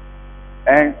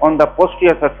 And on the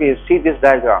posterior surface, see this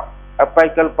diagram.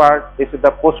 Apical part, this is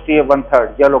the posterior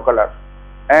 1/3, yellow color,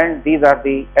 and these are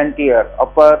the anterior,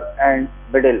 upper and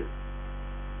middle.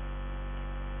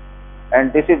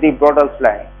 And this is the Broddel's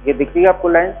line. ये दिख रही है आपको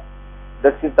line?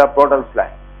 This is the Broddel's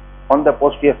line on the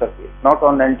posterior surface, not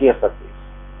on the anterior surface.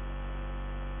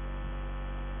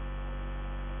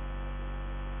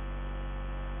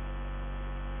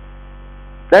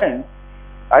 Then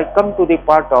I come to the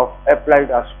part of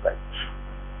applied aspects.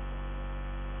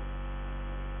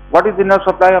 What is the nerve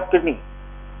supply of kidney?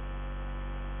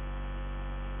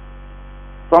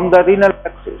 From the renal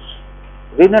plexus.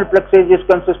 Renal plexus is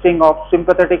consisting of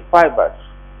sympathetic fibers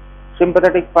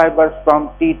from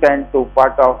T10 to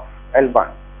part of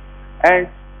L1, and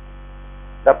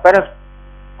the parasite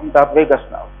from the vagus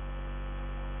nerve.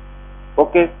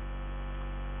 Okay.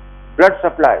 Blood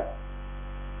supply.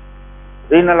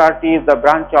 Renal artery is the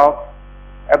branch of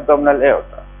abdominal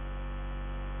aorta.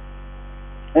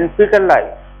 In fetal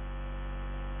life,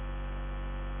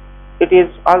 it is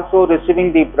also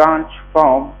receiving the branch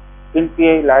from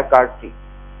inferior artery.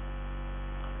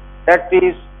 That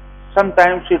is,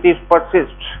 sometimes it is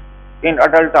persists in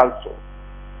adult also.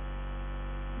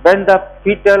 When the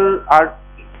fetal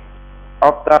artery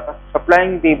of the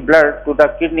supplying the blood to the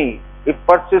kidney, it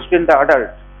persists in the adult,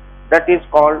 that is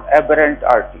called aberrant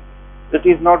artery. It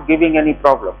is not giving any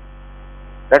problem.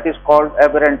 that is called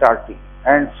aberrant artery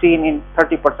and seen in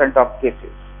 30% of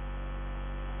cases.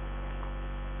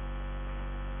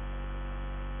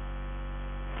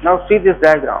 Now see this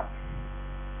diagram.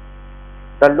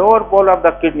 The lower pole of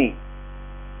the kidney,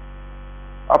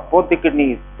 of both the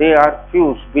kidneys, they are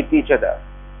fused with each other.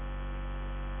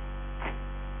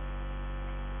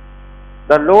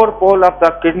 The lower pole of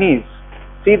the kidneys,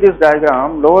 see this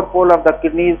diagram, lower pole of the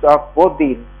kidneys of both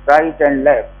the right and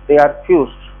left, they are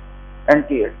fused and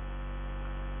tiered.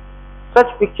 Such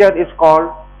picture is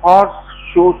called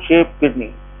horseshoe-shaped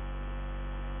kidney.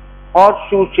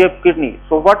 Horseshoe-shaped kidney.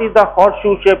 So what is the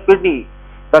horseshoe-shaped kidney?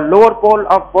 The lower pole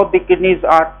of both the kidneys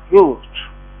are fused,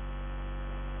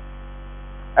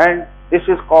 and this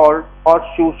is called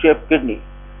horseshoe-shaped kidney.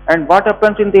 And what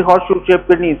happens in the horseshoe-shaped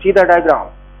kidney? See the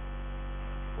diagram.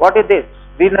 What is this?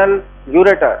 Renal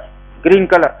ureter, green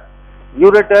color.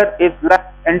 Ureter is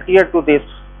left anterior to this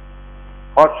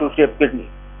horseshoe-shaped kidney.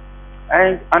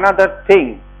 And another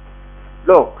thing,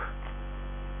 look,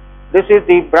 this is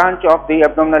the branch of the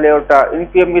abdominal aorta,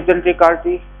 inferior mesenteric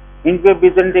artery. Inferior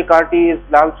mesenteric artery is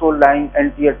also lying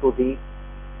anterior to the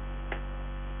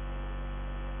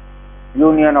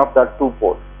union of the two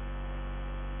poles.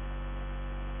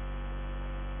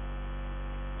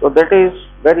 So that is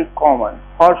very common,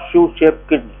 horseshoe-shaped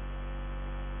kidney.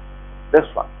 This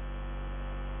one.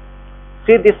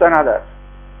 See this another.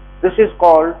 This is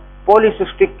called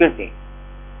polycystic kidney.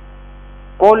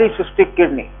 Polycystic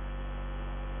kidney.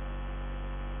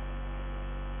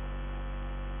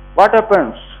 What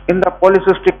happens in the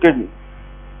polycystic kidney?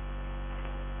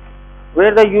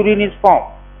 Where the urine is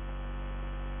formed?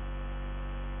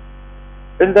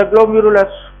 In the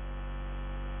glomerulus.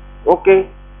 Okay.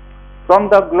 From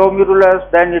the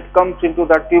glomerulus, then it comes into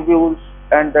the tubules,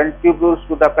 and then tubules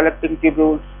to the collecting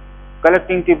tubules.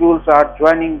 Collecting tubules are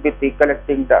joining with the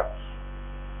collecting ducts.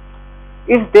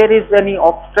 If there is any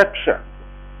obstruction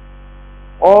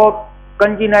or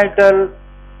congenital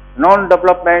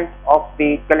non-development of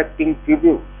the collecting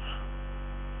tubules,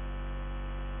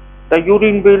 the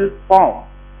urine will form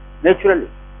naturally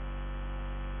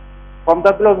from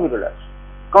the glomerulus,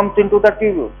 comes into the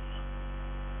tubules,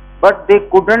 but they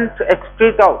couldn't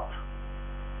excrete out.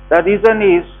 The reason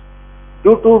is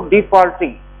due to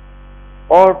defaulting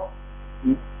or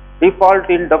default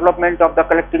in development of the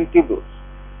collecting tubules.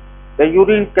 The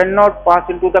urine cannot pass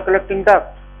into the collecting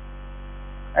duct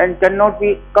and cannot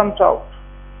be comes out.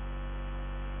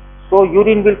 So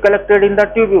urine will collected in the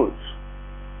tubules,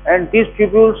 and these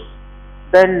tubules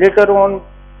then later on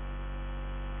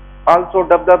also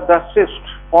develop the cyst,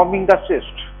 forming the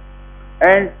cyst.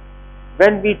 And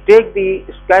when we take the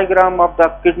skygram of the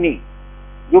kidney,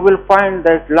 you will find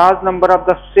that large number of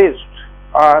the cysts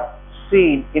are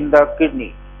seen in the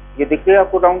kidney. ये दिख रहे हैं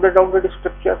आपको rounded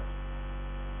structure.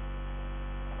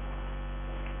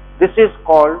 This is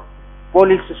called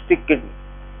polycystic kidney.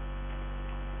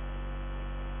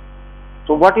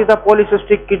 So what is the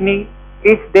polycystic kidney?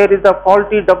 If there is a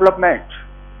faulty development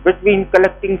between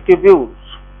collecting tubules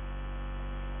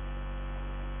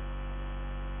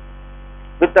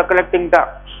with the collecting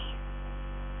ducts,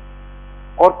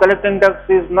 or collecting ducts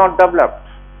is not developed,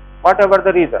 whatever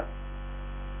the reason,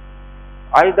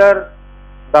 either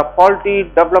the faulty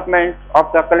development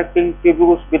of the collecting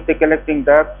tubules with the collecting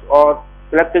ducts or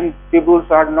collecting tubules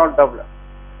are not developed.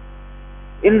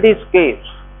 In this case,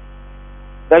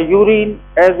 the urine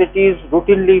as it is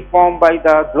routinely formed by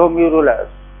the glomerulus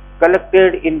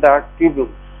collected in the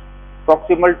tubules,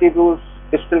 proximal tubules,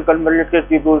 distal convoluted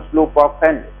tubules, loop of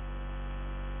Henle,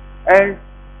 and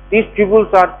these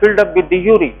tubules are filled up with the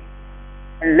urine,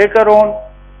 and later on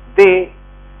they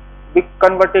be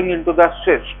converting into the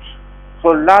cysts. So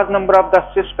large number of the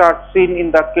cysts are seen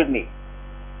in the kidney.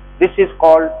 This is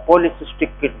called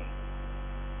polycystic kidney.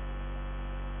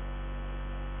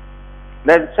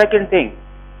 Then second thing,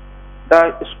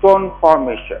 the stone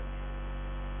formation,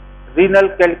 renal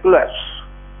calculus.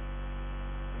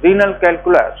 Renal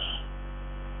calculus.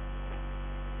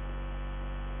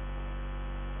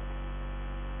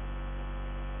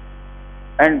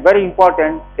 And very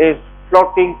important is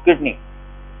floating kidney.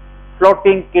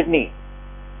 Floating kidney.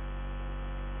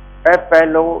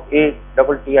 Floating.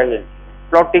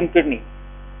 Floating kidney.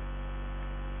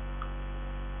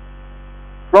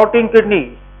 Floating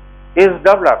kidney is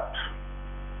developed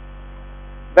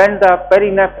when the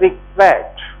perinephric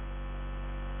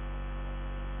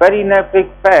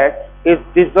fat is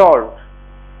dissolved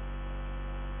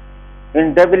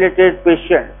in debilitated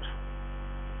patient.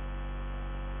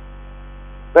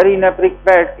 Perinephric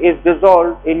fat is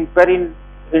dissolved in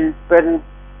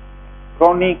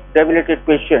chronic debilitated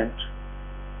patient,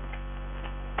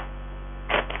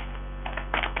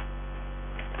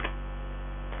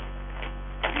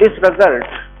 This results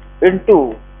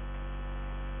into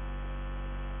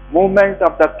movement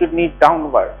of the kidney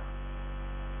downward.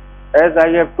 As I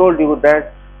have told you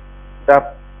that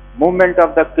the movement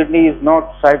of the kidney is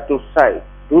not side to side.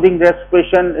 During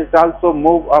respiration it also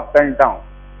moves up and down.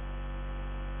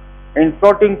 In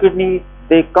floating kidney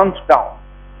they comes down.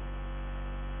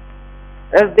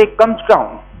 As they comes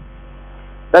down,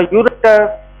 the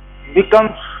ureter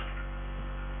becomes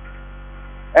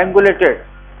angulated.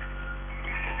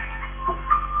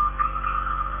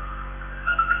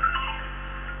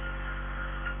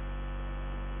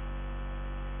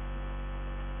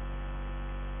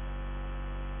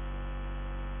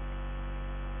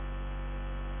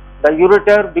 The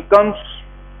ureter becomes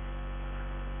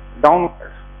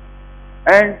downward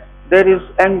and there is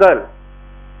angle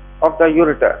of the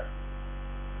ureter.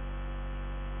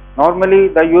 Normally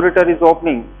the ureter is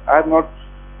opening. I am not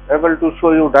able to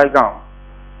show you diagram.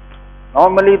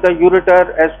 Normally the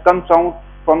ureter as comes out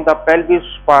from the pelvis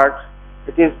part,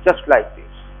 it is just like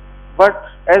this. But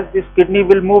as this kidney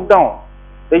will move down,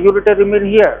 the ureter remain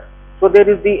here. So there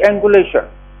is the angulation.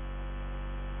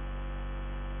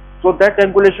 So that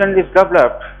angulation is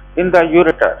developed in the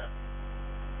ureter.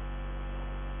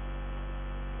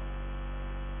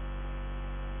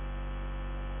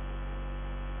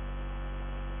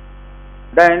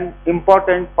 Then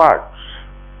important parts.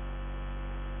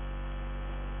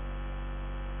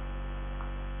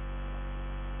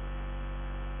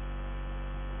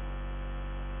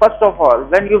 First of all,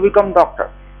 when you become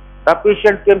doctor, the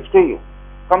patient comes to you,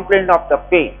 complain of the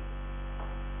pain.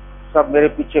 सब मेरे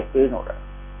पीछे pen हो रहा है.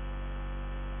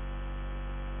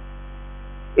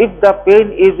 If the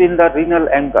pain is in the renal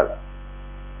angle,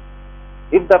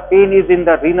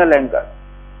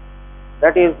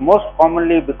 that is most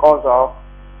commonly because of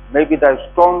maybe the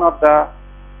stone of the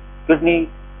kidney,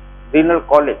 renal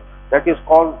colic, that is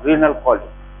called renal colic.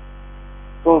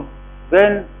 So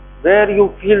where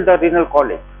you feel the renal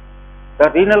colic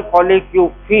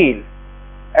you feel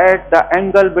at the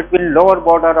angle between lower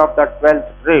border of the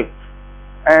 12th rib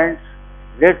and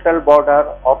lateral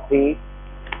border of the,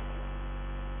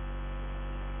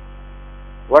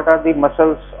 what are the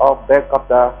muscles of back of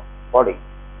the body?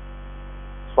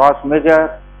 Psoas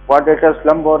major, quadratus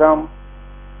lumborum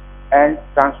and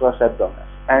transverse abdominis,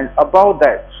 and above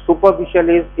that superficial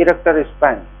is erector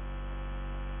spinae.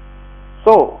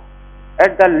 So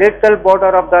at the lateral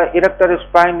border of the erector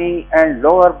spinae and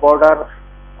lower border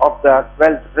of the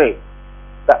 12th rib,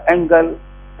 the angle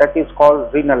that is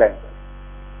called renal angle.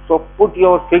 So put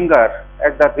your finger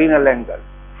at the renal angle,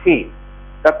 feel.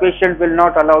 The patient will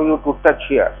not allow you to touch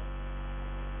here.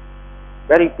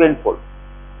 Very painful.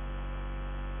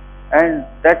 And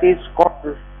that is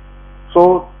called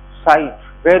so site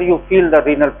where you feel the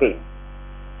renal pain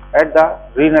at the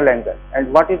renal angle.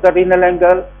 And what is the renal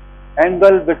angle?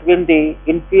 Angle between the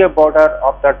inferior border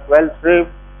of the 12th rib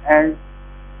and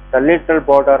the lateral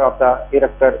border of the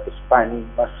erector spinae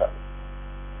muscle.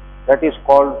 That is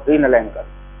called renal angle.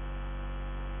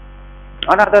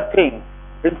 Another thing,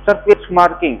 in surface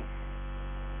marking,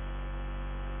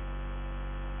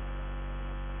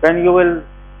 when you will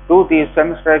do the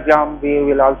semester exam, we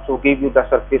will also give you the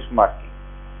surface marking.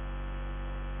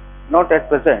 Not at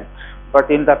present, but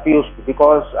in the PUSP,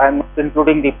 because I am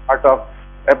including the part of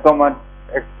abdomen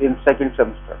in second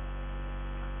semester.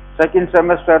 Second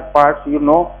semester parts, you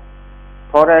know,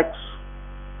 thorax,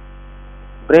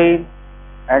 brain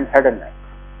and head and neck.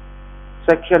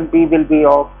 Section B will be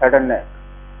of head and neck,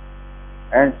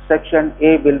 and section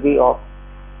A will be of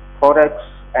thorax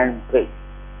and brain.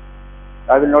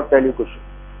 I will not tell you question.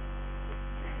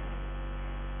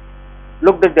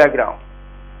 Look the diagram.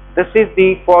 This is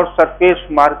the for surface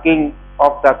marking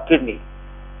of the kidney.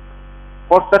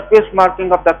 For surface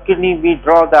marking of the kidney, we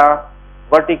draw the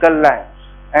vertical lines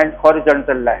and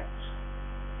horizontal lines.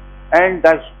 And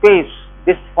the space,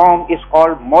 this form is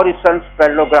called Morison's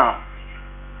parallelogram.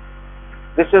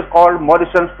 This is called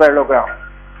Morison's parallelogram.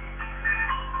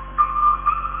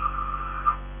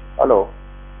 Hello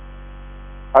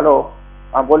hello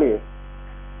हाँ बोलिए,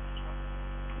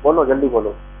 बोलो जल्दी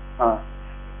बोलो. हाँ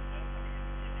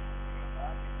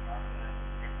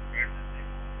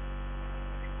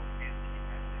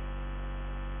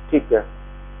ठीक है.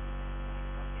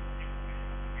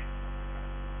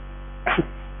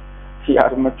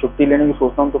 यार मैं छुट्टी लेने की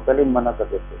सोचता हूँ तो पहले ही मना कर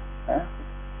देते हैं.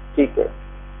 ठीक है.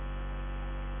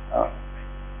 हाँ.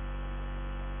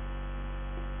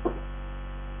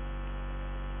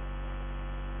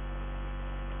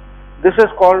 This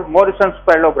is called Morison's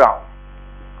parallelogram.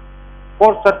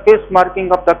 For surface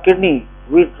marking of the kidney,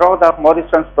 we draw the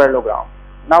Morison's parallelogram.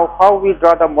 Now, how we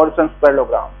draw the Morison's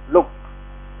parallelogram? Look,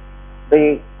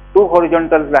 the two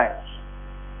horizontal lines.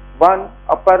 One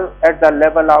upper at the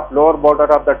level of lower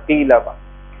border of the T11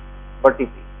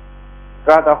 vertebrae.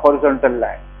 Draw the horizontal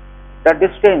line. The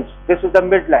distance, this is the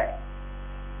midline.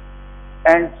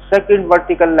 And second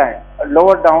vertical line,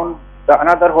 lower down, the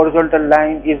another horizontal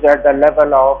line is at the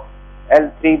level of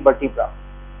L3 vertebra,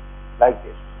 like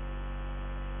this.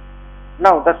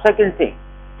 Now the second thing,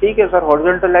 ठीक है sir,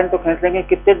 horizontal line तो खींच लेंगे,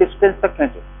 कितने distance तक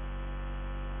खींचे?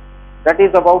 That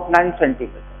is about 9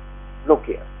 centimeters. Look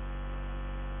here.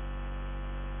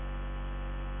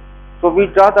 So we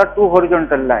draw the two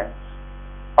horizontal lines,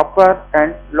 upper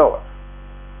and lower.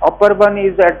 Upper one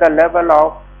is at the level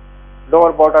of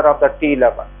lower border of the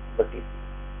T11 vertebrae.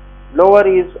 Lower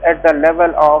is at the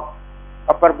level of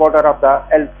upper border of the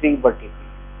L3 vertebrae.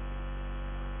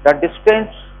 The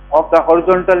distance of the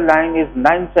horizontal line is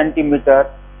 9 centimeters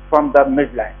from the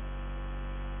midline.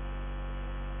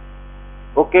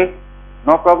 Okay,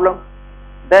 no problem.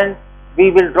 Then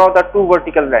we will draw the two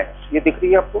vertical lines. ये दिख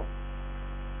रही है आपको?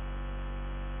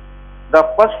 The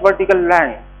first vertical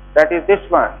line, that is this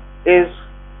one, is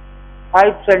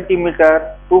 5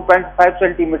 centimeter, 2.5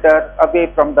 centimeter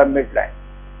away from the midline.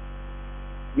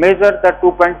 Measure the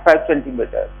 2.5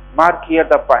 centimeter. Mark here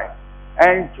the point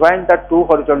and join the two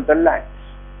horizontal lines.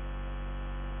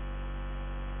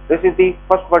 This is the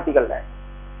first vertical line,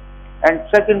 and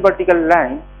second vertical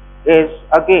line is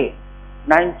again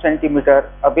 9 centimeter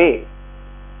away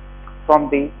from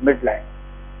the midline.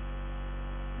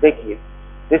 देखिए,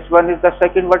 this one is the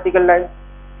second vertical line,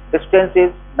 distance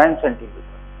is 9 centimeter,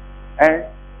 and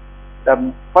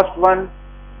the first one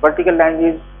vertical line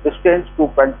is distance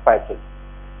 2.5 centimeter.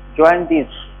 Join these,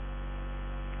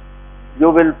 you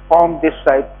will form this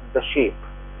type the shape.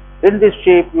 In this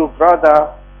shape you draw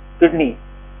the kidney.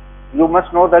 You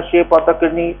must know the shape of the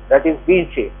kidney, that is V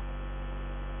shape.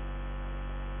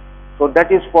 So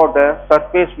that is for the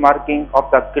surface marking of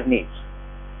the kidneys.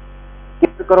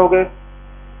 किस करोगे?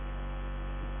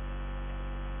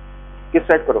 किस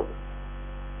side करोगे?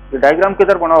 ये diagram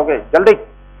किधर बनाओगे? जल्दी?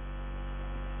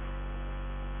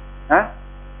 हाँ?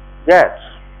 Yes,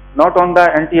 not on the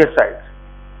anterior side.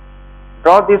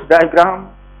 Draw this diagram.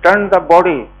 Turn the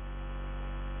body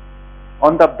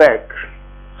on the back.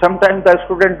 Sometimes the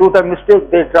student do the mistake.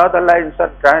 They draw the line.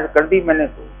 Sir, कर दी मैंने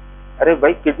तो. अरे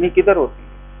भाई किडनी किधर होती है?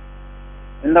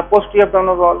 In the posterior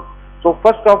abdominal wall. So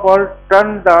first of all,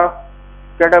 turn the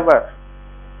cadaver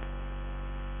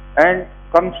and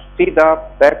come see the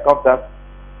back of the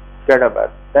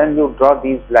cadaver. Then you draw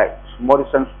these lines.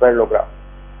 Morrison's parallelogram.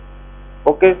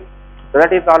 Okay,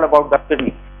 that is all about the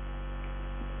kidney.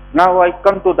 Now I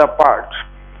come to the part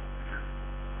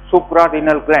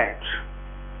suprarenal glands.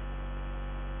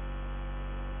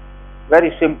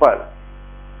 Very simple.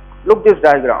 Look this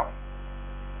diagram.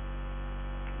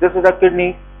 This is the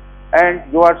kidney,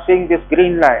 and you are seeing this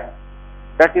green line.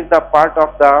 That is the part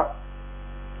of the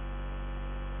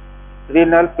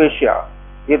renal fascia.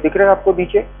 ये दिख रहा है आपको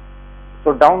नीचे?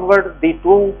 So downward the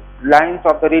two lines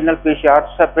of the renal fascia are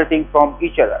separating from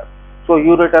each other. So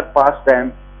ureter pass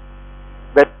them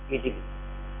very easily.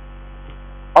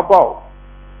 Above,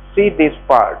 see this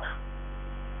part.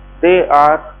 They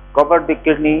are covered the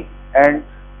kidney and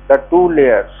the two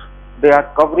layers. They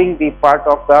are covering the part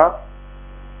of the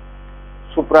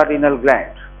suprarenal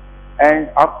gland, and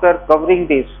after covering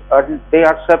this they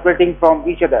are separating from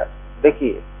each other.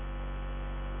 देखिए,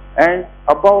 and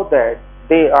above that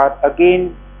they are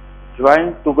again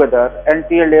joined together,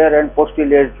 anterior layer and posterior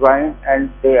layer joined,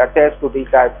 and they attach to the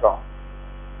diaphragm.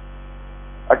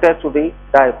 Attach to the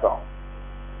diaphragm.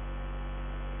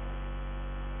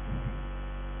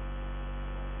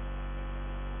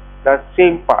 The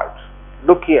same part.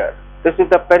 Look here. This is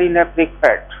the perinephric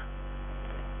fat.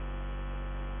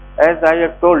 As I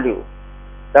have told you,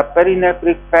 the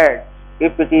perinephric fat,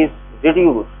 if it is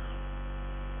reduced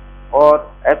or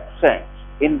absent,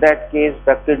 in that case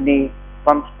the kidney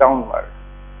comes downward.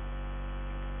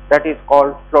 That is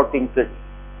called floating kidney.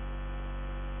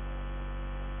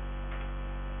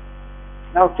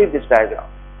 Now see this diagram.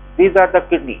 These are the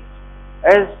kidneys.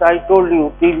 As I told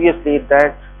you previously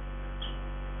that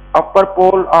upper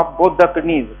pole of both the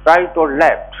kidneys, right or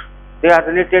left, they are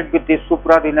related with the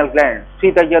suprarenal glands.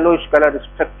 See the yellowish color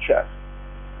structure.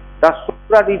 The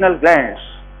suprarenal glands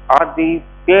are the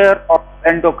pair of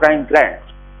endocrine glands.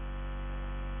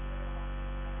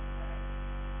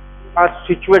 Are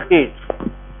situated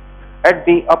at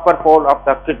the upper pole of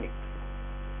the kidney.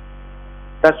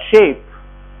 The shape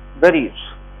varies.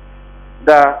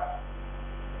 The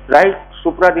right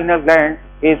suprarenal gland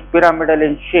is pyramidal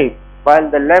in shape,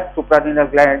 while the left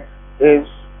suprarenal gland is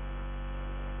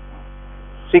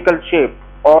sickle shape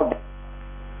or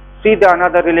See the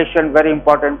another relation, very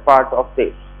important part of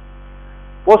this.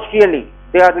 Posteriorly,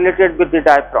 they are related with the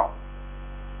diaphragm,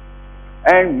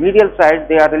 and medial side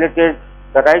they are related.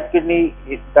 The right kidney,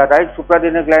 the right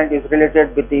suprarenal gland is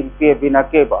related with the inferior vena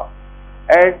cava,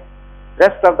 and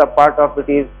rest of the part of it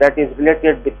is that is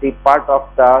related with the part of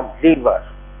the liver.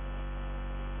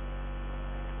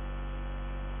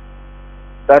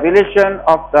 The relation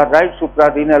of the right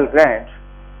suprarenal gland,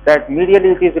 that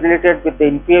medially it is related with the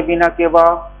inferior vena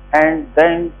cava, and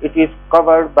then it is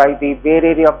covered by the bare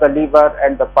area of the liver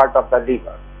and the part of the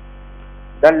liver.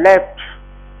 The left,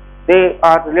 they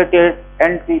are related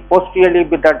posteriorly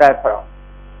with the diaphragm,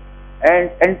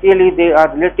 and anteriorly they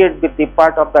are related with the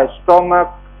part of the stomach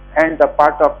and the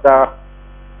part of the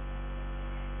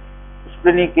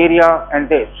splenic area and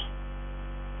this.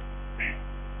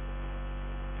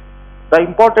 The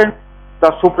important,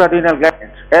 the suprarenal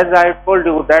glands, as I told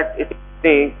you that it is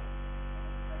the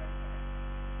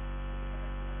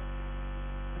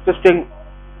existing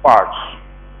parts,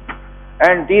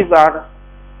 and these are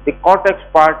the cortex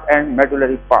part and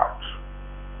medullary parts.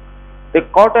 The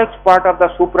cortex part of the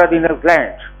suprarenal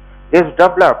gland is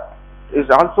developed, is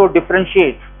also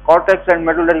differentiated. Cortex and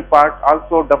medullary part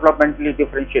also developmentally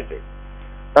differentiated.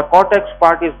 The cortex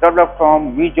part is developed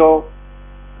from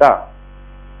mesoderm,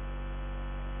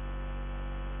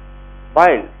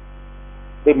 while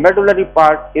the medullary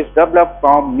part is developed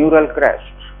from neural crest.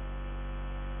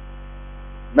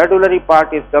 Medullary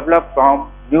part is developed from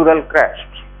neural crest.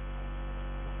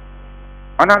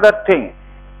 Another thing,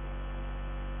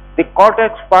 the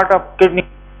cortex part of kidney,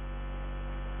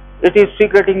 it is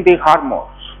secreting the hormones.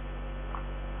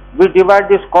 We divide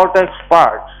this cortex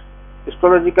part,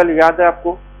 histologically याद है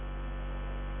आपको?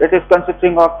 It is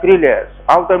consisting of three layers: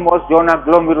 outermost zona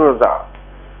glomerulosa,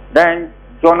 then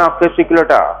zona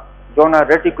fasciculata, zona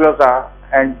reticulosa,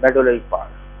 and medullary part.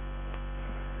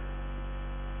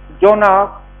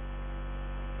 Zona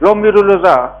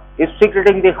glomerulosa is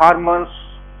secreting the hormones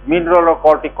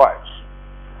mineralocorticoids,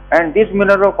 and these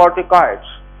mineralocorticoids,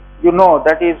 you know,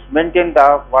 that is maintain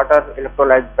the water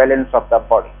electrolyte balance of the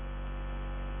body.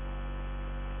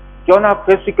 Zona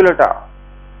fasciculata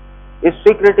is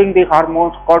secreting the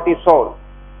hormones cortisol,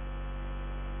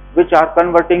 which are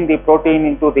converting the protein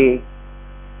into the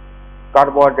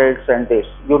carbohydrates, and this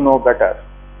you know better.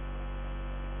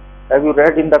 Have you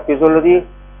read in the physiology?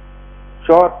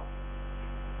 Sure.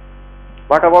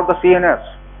 What about the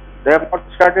CNS? They have not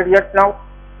started yet now?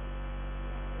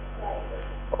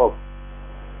 Oh.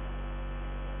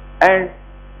 And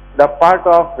the part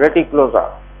of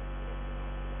reticulosa,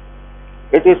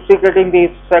 it is secreting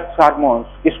the sex hormones,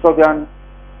 estrogen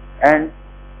and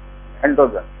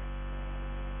androgen.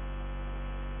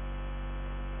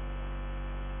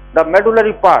 The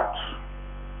medullary part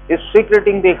is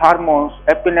secreting the hormones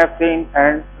epinephrine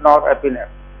and norepinephrine,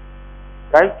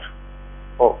 right?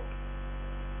 Oh.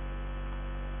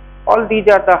 All these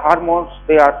are the hormones,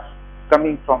 they are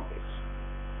coming from this.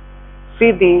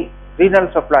 See the renal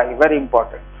supply, very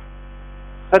important.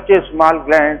 Such a small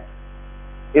gland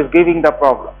is giving the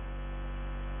problem.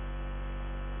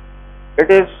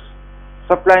 It is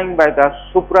supplying by the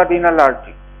suprarenal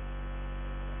artery,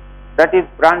 that is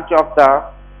branch of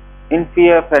the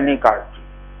inferior phrenic artery.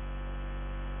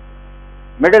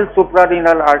 Middle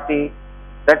suprarenal artery,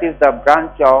 that is the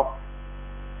branch of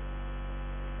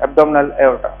abdominal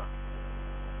aorta.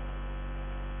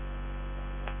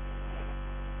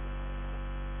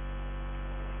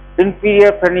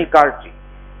 Inferior phrenic artery,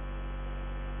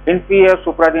 inferior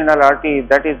suprarenal artery,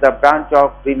 that is the branch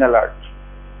of renal artery.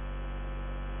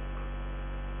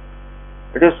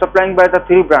 It is supplying by the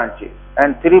three branches,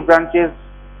 and three branches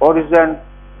origin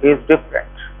is different.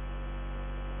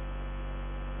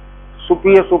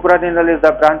 Superior suprarenal is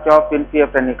the branch of inferior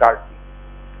phrenic artery.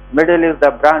 Middle is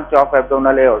the branch of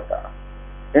abdominal aorta.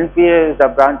 Inferior is the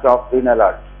branch of renal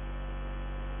artery.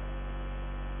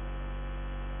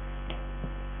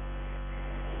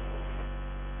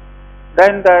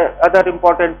 Then the other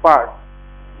important part,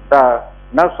 the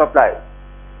nerve supply.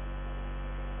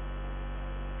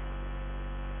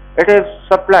 It is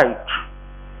supplied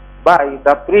by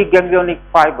the preganglionic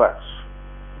fibers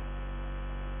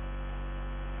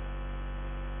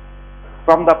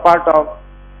from the part of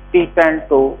T10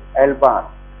 to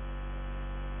L1,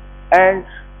 and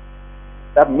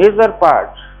the major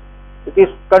part, it is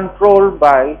controlled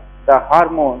by the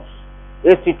hormones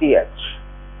ACTH,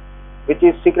 which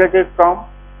is secreted from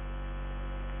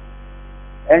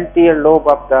anterior lobe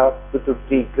of the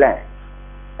pituitary gland,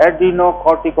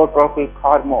 adrenocorticotropic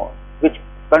hormone, which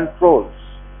controls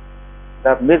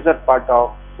the major part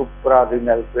of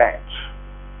suprarenal glands.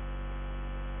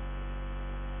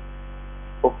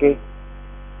 Okay,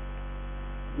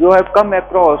 you have come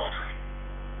across,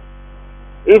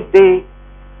 if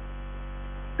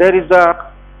there is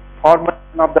a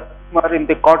formation of the tumor in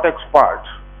the cortex part,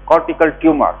 cortical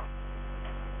tumor,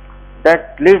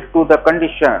 that leads to the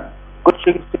condition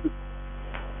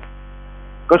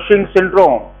Cushing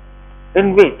syndrome,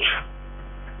 in which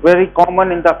very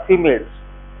common in the females,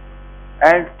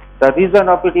 and the reason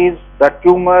of it is the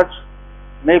tumors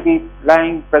may be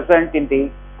lying present in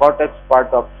the cortex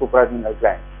part of suprarenal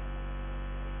gland.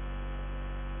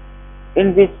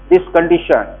 In this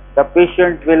condition, the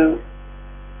patient will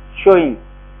showing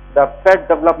the fat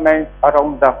development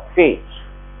around the face,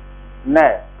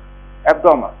 neck,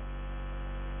 abdomen,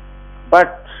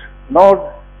 but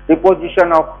no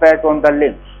deposition of fat on the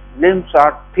limbs. Limbs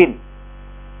are thin.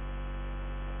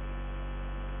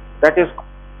 That is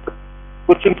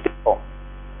Cushing syndrome.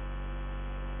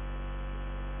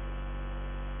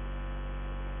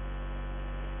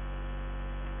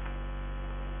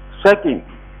 Second,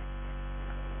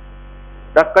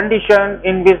 the condition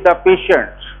in which the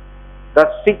patients, the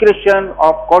secretion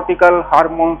of cortical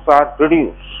hormones are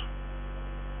reduced.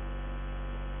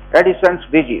 Addison's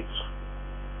disease.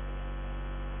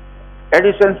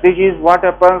 Addison's disease, what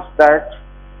happens that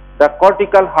the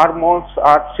cortical hormones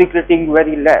are secreting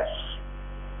very less,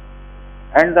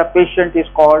 and the patient is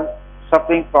called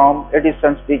suffering from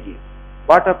Addison's disease.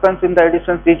 What happens in the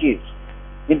Addison's disease?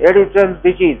 In Addison's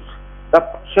disease, the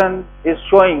person is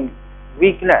showing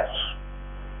weakness,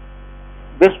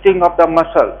 wasting of the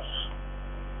muscles,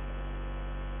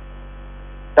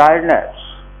 tiredness,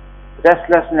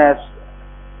 restlessness,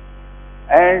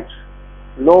 and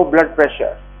low blood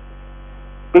pressure,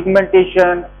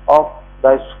 pigmentation of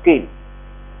the skin.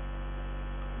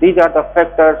 These are the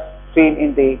factors seen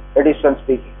in the Addison's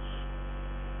disease.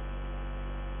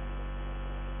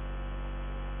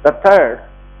 The third,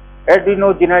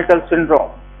 adrenogenital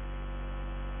syndrome.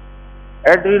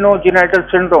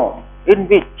 Adrenogenital syndrome, in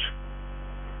which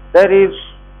there is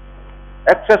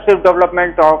excessive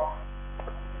development of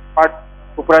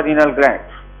suprarenal gland.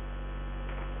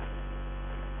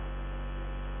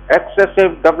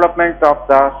 Excessive development of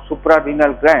the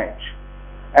suprarenal gland,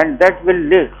 and that will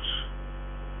lead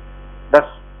the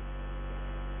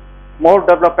more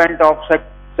development of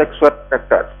sexual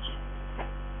factors.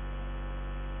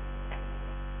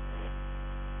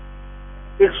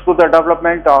 Leads to the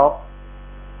development of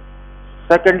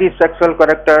secondary sexual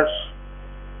characters,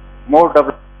 more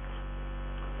development.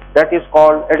 That is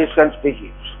called Addison's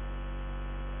disease.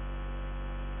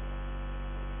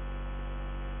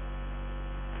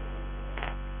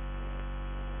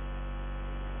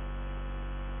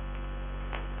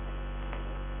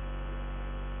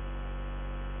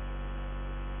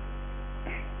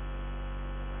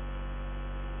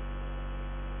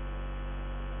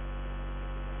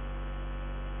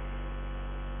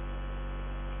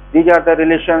 These are the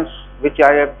relations which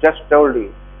I have just told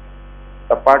you,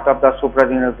 the part of the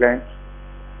suprarenal glands.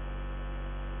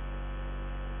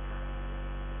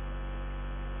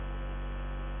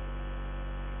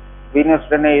 Venous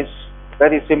drainage is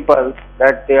very simple,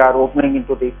 that they are opening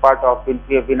into the part of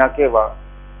inferior vena cava,